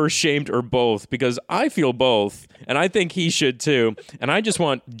proud or ashamed or both, because I feel both, and I think he should too. And I just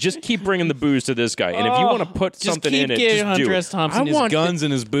keep bringing the booze to this guy. And if you want to put something in it, just Hunter do S. it. Thompson his guns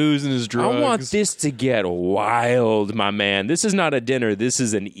and his booze and his drugs. I want this to get wild, my man. This is not a dinner. This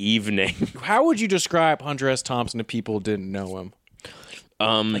is an evening. How would you describe Hunter S. Thompson if people didn't know him?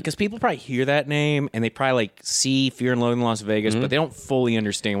 Because people probably hear that name and they probably like see Fear and Loathing in Las Vegas, but they don't fully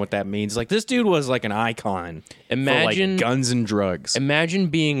understand what that means. Like, this dude was like an icon. Imagine for, like, guns and drugs. Imagine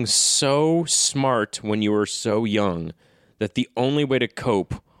being so smart when you were so young that the only way to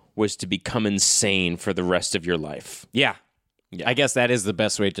cope was to become insane for the rest of your life. Yeah. I guess that is the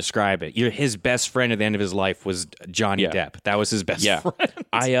best way to describe it. His best friend at the end of his life was Johnny Depp. That was his best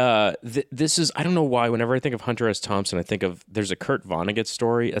friend. This is, I don't know why, whenever I think of Hunter S. Thompson, I think of, there's a Kurt Vonnegut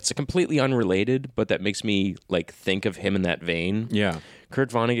story that's completely unrelated, but that makes me like think of him in that vein. Yeah. Kurt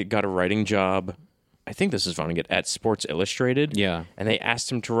Vonnegut got a writing job, I think this is Vonnegut, at Sports Illustrated. Yeah. And they asked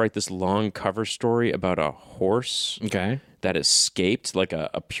him to write this long cover story about a horse. Okay. That escaped, like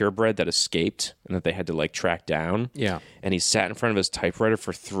a purebred that escaped and that they had to like track down. Yeah. And he sat in front of his typewriter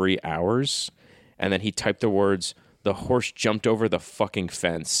for 3 hours, and then he typed the words, "The horse jumped over the fucking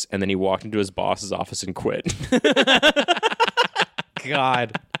fence," and then he walked into his boss's office and quit.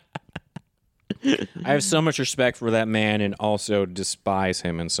 God. I have so much respect for that man and also despise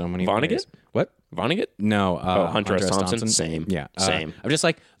him in so many Vonnegut? ways. What? Vonnegut? No. Hunter S. Thompson? Same. Yeah. Same. I'm just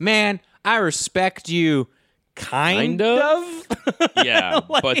like, man, I respect you. Kind of? Yeah,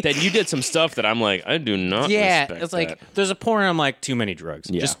 but then you did some stuff that I'm like, I do not respect it's that. like, there's a point where I'm like, too many drugs.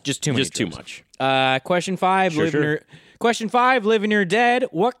 Yeah. Just too many Just too drugs. much. Question 5, Question 5, living or dead,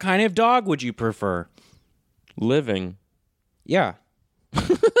 what kind of dog would you prefer? Living. Yeah.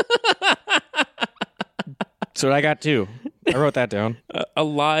 So I got 2. I wrote that down. A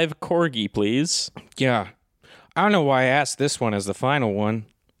live corgi, please. Yeah. I don't know why I asked this one as the final one.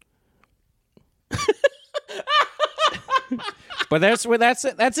 But that's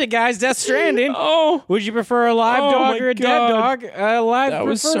it, guys. Death Stranding. Oh, would you prefer a live dog or a dead dog? Live, that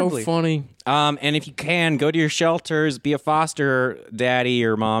was so preferably. funny. And if you can, go to your shelters, be a foster daddy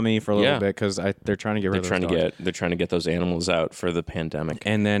or mommy for a little bit, because they're trying to get rid of those dogs. They're trying to get those animals out for the pandemic.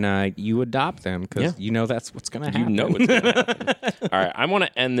 And then you adopt them because you know that's what's going to happen. You know what's going to happen. All right, I want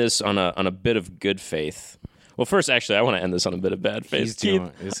to end this on a bit of good faith. Well, first, actually, I want to end this on a bit of bad faith.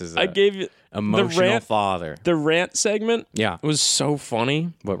 This is I gave you emotional father. The rant segment. Yeah, was so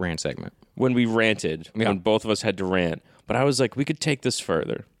funny. What rant segment? When we ranted, when both of us had to rant. But I was like, we could take this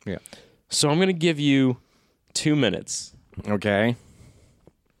further. Yeah. So I'm going to give you 2 minutes. Okay.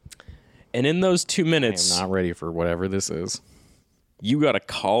 And in those 2 minutes, I'm not ready for whatever this is. You got to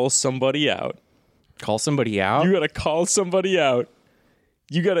call somebody out. Call somebody out? You got to call somebody out.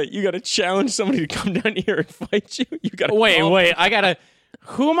 You gotta challenge somebody to come down here and fight you. You gotta wait. I gotta.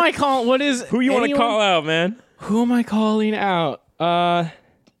 Who am I calling? What is? Who you want to call out, man? Who am I calling out? The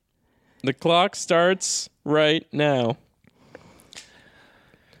clock starts right now.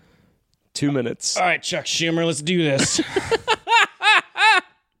 2 minutes. All right, Chuck Schumer, let's do this.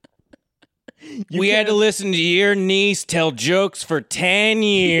 We had to listen to your niece tell jokes for 10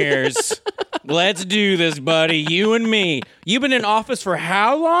 years. Let's do this, buddy. You and me. You've been in office for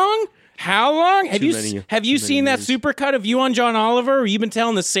how long? How long? Have you seen that supercut of you on John Oliver where you've been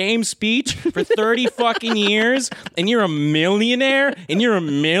telling the same speech for 30 fucking years and you're a millionaire and then you're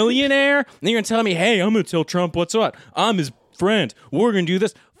going to tell me, hey, I'm going to tell Trump what's what. I'm his friend. We're going to do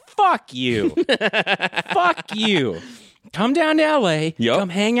this. Fuck you. Fuck you. Come down to L.A., come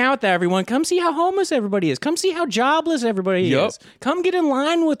hang out with everyone, come see how homeless everybody is, come see how jobless everybody is, come get in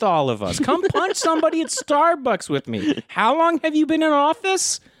line with all of us, come punch somebody at Starbucks with me. How long have you been in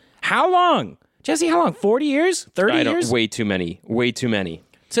office? How long? Jesse, how long? 40 years? 30 years? Way too many.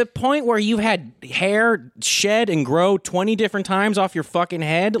 To the point where you've had hair shed and grow 20 different times off your fucking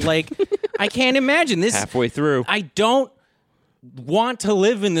head? Like, I can't imagine this. Halfway through. I don't want to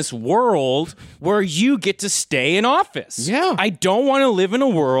live in this world where you get to stay in office. Yeah. I don't want to live in a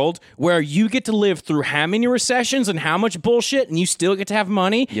world where you get to live through how many recessions and how much bullshit and you still get to have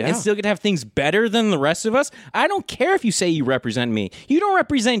money and still get to have things better than the rest of us. I don't care if you say you represent me. You don't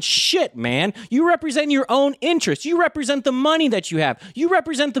represent shit, man. You represent your own interests. You represent the money that you have. You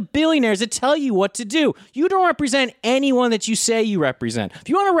represent the billionaires that tell you what to do. You don't represent anyone that you say you represent. If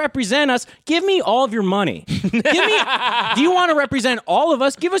you want to represent us, give me all of your money. Do you want want to represent all of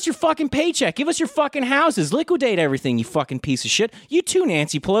us, give us your fucking paycheck. Give us your fucking houses. Liquidate everything, you fucking piece of shit. You too,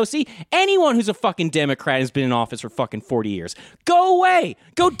 Nancy Pelosi. Anyone who's a fucking Democrat has been in office for fucking 40 years. Go away.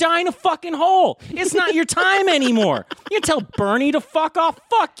 Go die in a fucking hole. It's not your time anymore. You tell Bernie to fuck off.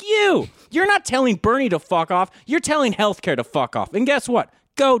 Fuck you. You're not telling Bernie to fuck off. You're telling healthcare to fuck off. And guess what?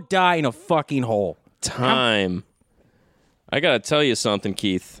 Go die in a fucking hole. Time. I gotta tell you something,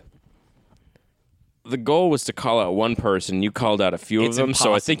 Keith. The goal was to call out one person. You called out a few of them,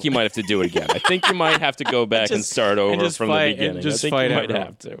 so I think you might have to do it again. I think you might have to go back and start over from the beginning. I think you might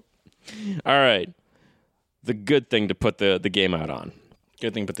have to. All right. The good thing to put the game out on.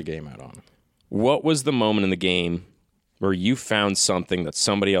 Good thing to put the game out on. What was the moment in the game where you found something that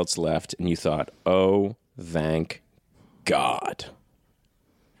somebody else left and you thought, oh, thank God?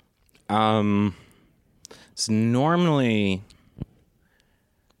 It's normally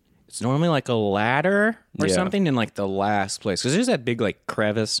like a ladder or something in like the last place, because there's that big like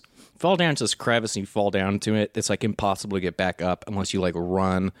crevice. Fall down to this crevice and you fall down to it. It's like impossible to get back up unless you like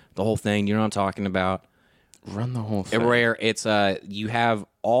run the whole thing. You know what I'm talking about? Run the whole thing. Where it's you have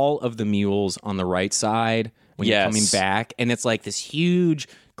all of the mules on the right side when you're coming back, and it's like this huge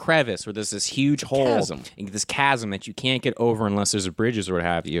crevice where there's this huge hole, this chasm that you can't get over unless there's bridges or what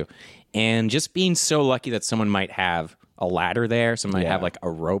have you. And just being so lucky that someone might have a ladder there, someone might have like a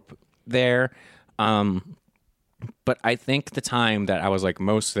rope there. But I think the time that I was like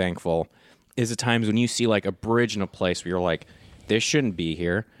most thankful is the times when you see like a bridge in a place where you're like, this shouldn't be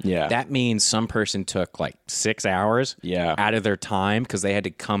here. Yeah. That means some person took like 6 hours out of their time because they had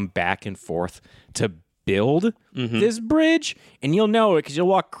to come back and forth to build this bridge. And you'll know it because you'll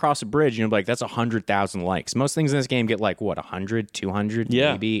walk across a bridge and you'll be like, that's 100,000 likes. Most things in this game get like, what, 100, 200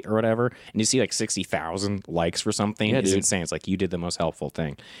 maybe or whatever. And you see like 60,000 likes for something. It's insane. It's like you did the most helpful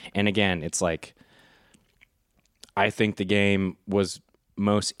thing. And again, it's like, I think the game was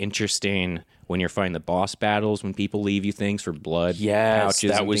most interesting when you're fighting the boss battles, when people leave you things for blood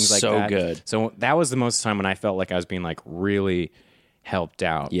pouches that and was things like so that. good. So that was the most time when I felt like I was being like really helped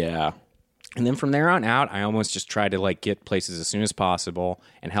out. Yeah. And then from there on out, I almost just tried to like get places as soon as possible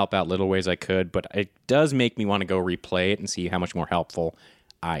and help out little ways I could. But it does make me want to go replay it and see how much more helpful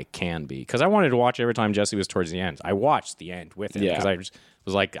I can be. Because I wanted to watch every time Jesse was towards the end. I watched the end with him because I just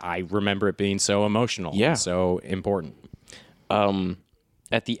was like, I remember it being so emotional and so important.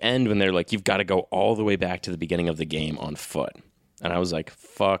 At the end when they're like, you've got to go all the way back to the beginning of the game on foot. And I was like,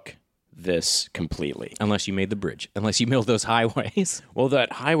 fuck this completely. Unless you made the bridge. Unless you built those highways. Well,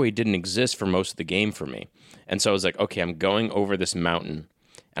 that highway didn't exist for most of the game for me. And so I was like, okay, I'm going over this mountain.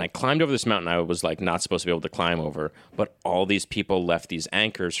 And I climbed over this mountain I was like not supposed to be able to climb over. But all these people left these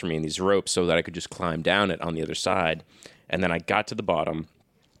anchors for me and these ropes so that I could just climb down it on the other side. And then I got to the bottom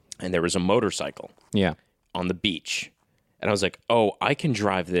and there was a motorcycle on the beach. And I was like, oh, I can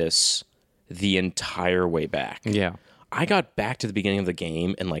drive this the entire way back. Yeah. I got back to the beginning of the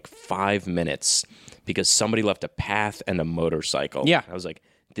game in like 5 minutes because somebody left a path and a motorcycle. Yeah. I was like,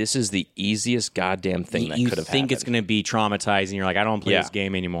 this is the easiest goddamn thing that could have happened. You think it's going to be traumatizing. You're like, I don't play this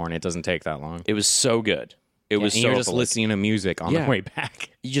game anymore, and it doesn't take that long. It was so good. It was and so you're just listening to music on the way back.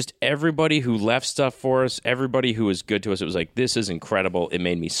 Just everybody who left stuff for us, everybody who was good to us, it was like, this is incredible. It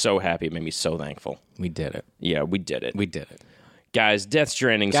made me so happy. It made me so thankful. We did it. Yeah, we did it. We did it. Guys, Death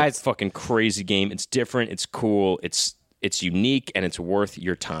Stranding's a fucking crazy game. It's different. It's cool. It's unique, and it's worth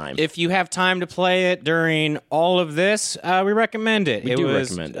your time. If you have time to play it during all of this, we recommend it. We do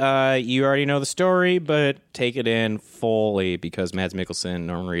recommend it. You already know the story, but take it in fully because Mads Mikkelsen,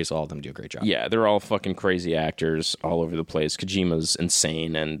 Norman Reedus, all of them do a great job. Yeah, they're all fucking crazy actors all over the place. Kojima's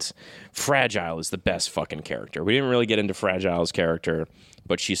insane, and Fragile is the best fucking character. We didn't really get into Fragile's character,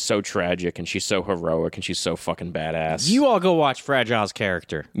 but she's so tragic, and she's so heroic, and she's so fucking badass. You all go watch Fragile's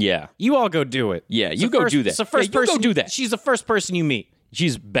character. Yeah. You all go do it. Yeah, you go do that. It's the first person. Go do that. She's the first person you meet.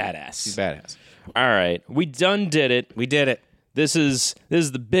 She's badass. She's badass. All right, we done did it. We did it. This is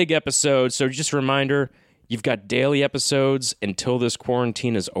the big episode. So just a reminder, you've got daily episodes until this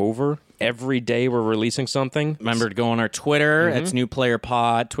quarantine is over. Every day we're releasing something. Remember to go on our Twitter. It's New Player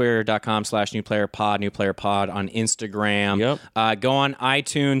Pod, twitter.com/newplayerpod, New Player Pod on Instagram. Yep. Go on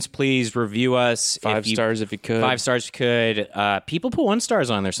iTunes, please review us. 5 stars if you could. 5 stars if you could. People put 1 stars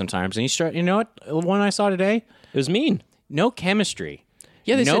on there sometimes. And you know what? One I saw today? It was mean. No chemistry.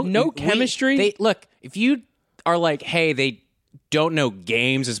 Yeah, they said no chemistry. Look, if you are like, hey, they don't know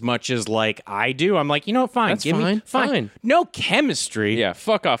games as much as like I do, I'm like, you know, fine. That's fine. No chemistry. Yeah,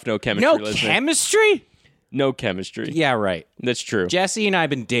 fuck off. No chemistry. No listener. chemistry? No chemistry. Yeah, right. That's true. Jesse and I have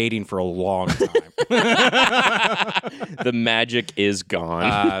been dating for a long time. The magic is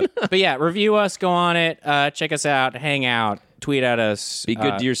gone. But yeah, review us, go on it, check us out, hang out. Tweet at us. Be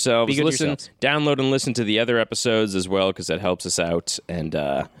good to yourselves. Be good Listen, to yourselves. download and listen to the other episodes as well, because that helps us out. And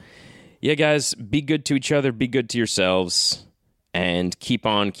yeah, guys, be good to each other. Be good to yourselves. And keep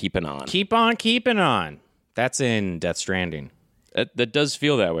on keeping on. Keep on keeping on. That's in Death Stranding. That does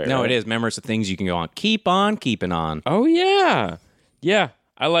feel that way, No, right? it is. Remember, it's the things you can go on. Keep on keeping on. Oh, yeah. Yeah,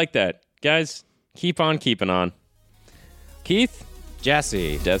 I like that. Guys, keep on keeping on. Keith,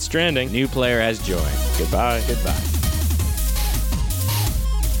 Jesse, Death Stranding. new player has joined. Goodbye. Goodbye.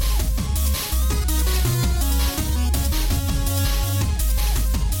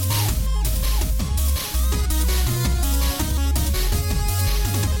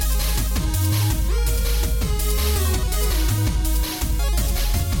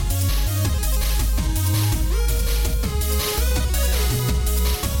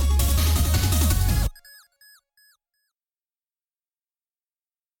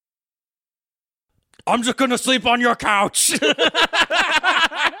 I'm just gonna sleep on your couch.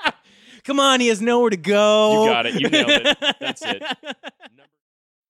 Come on, he has nowhere to go. You got it. You nailed it. That's it.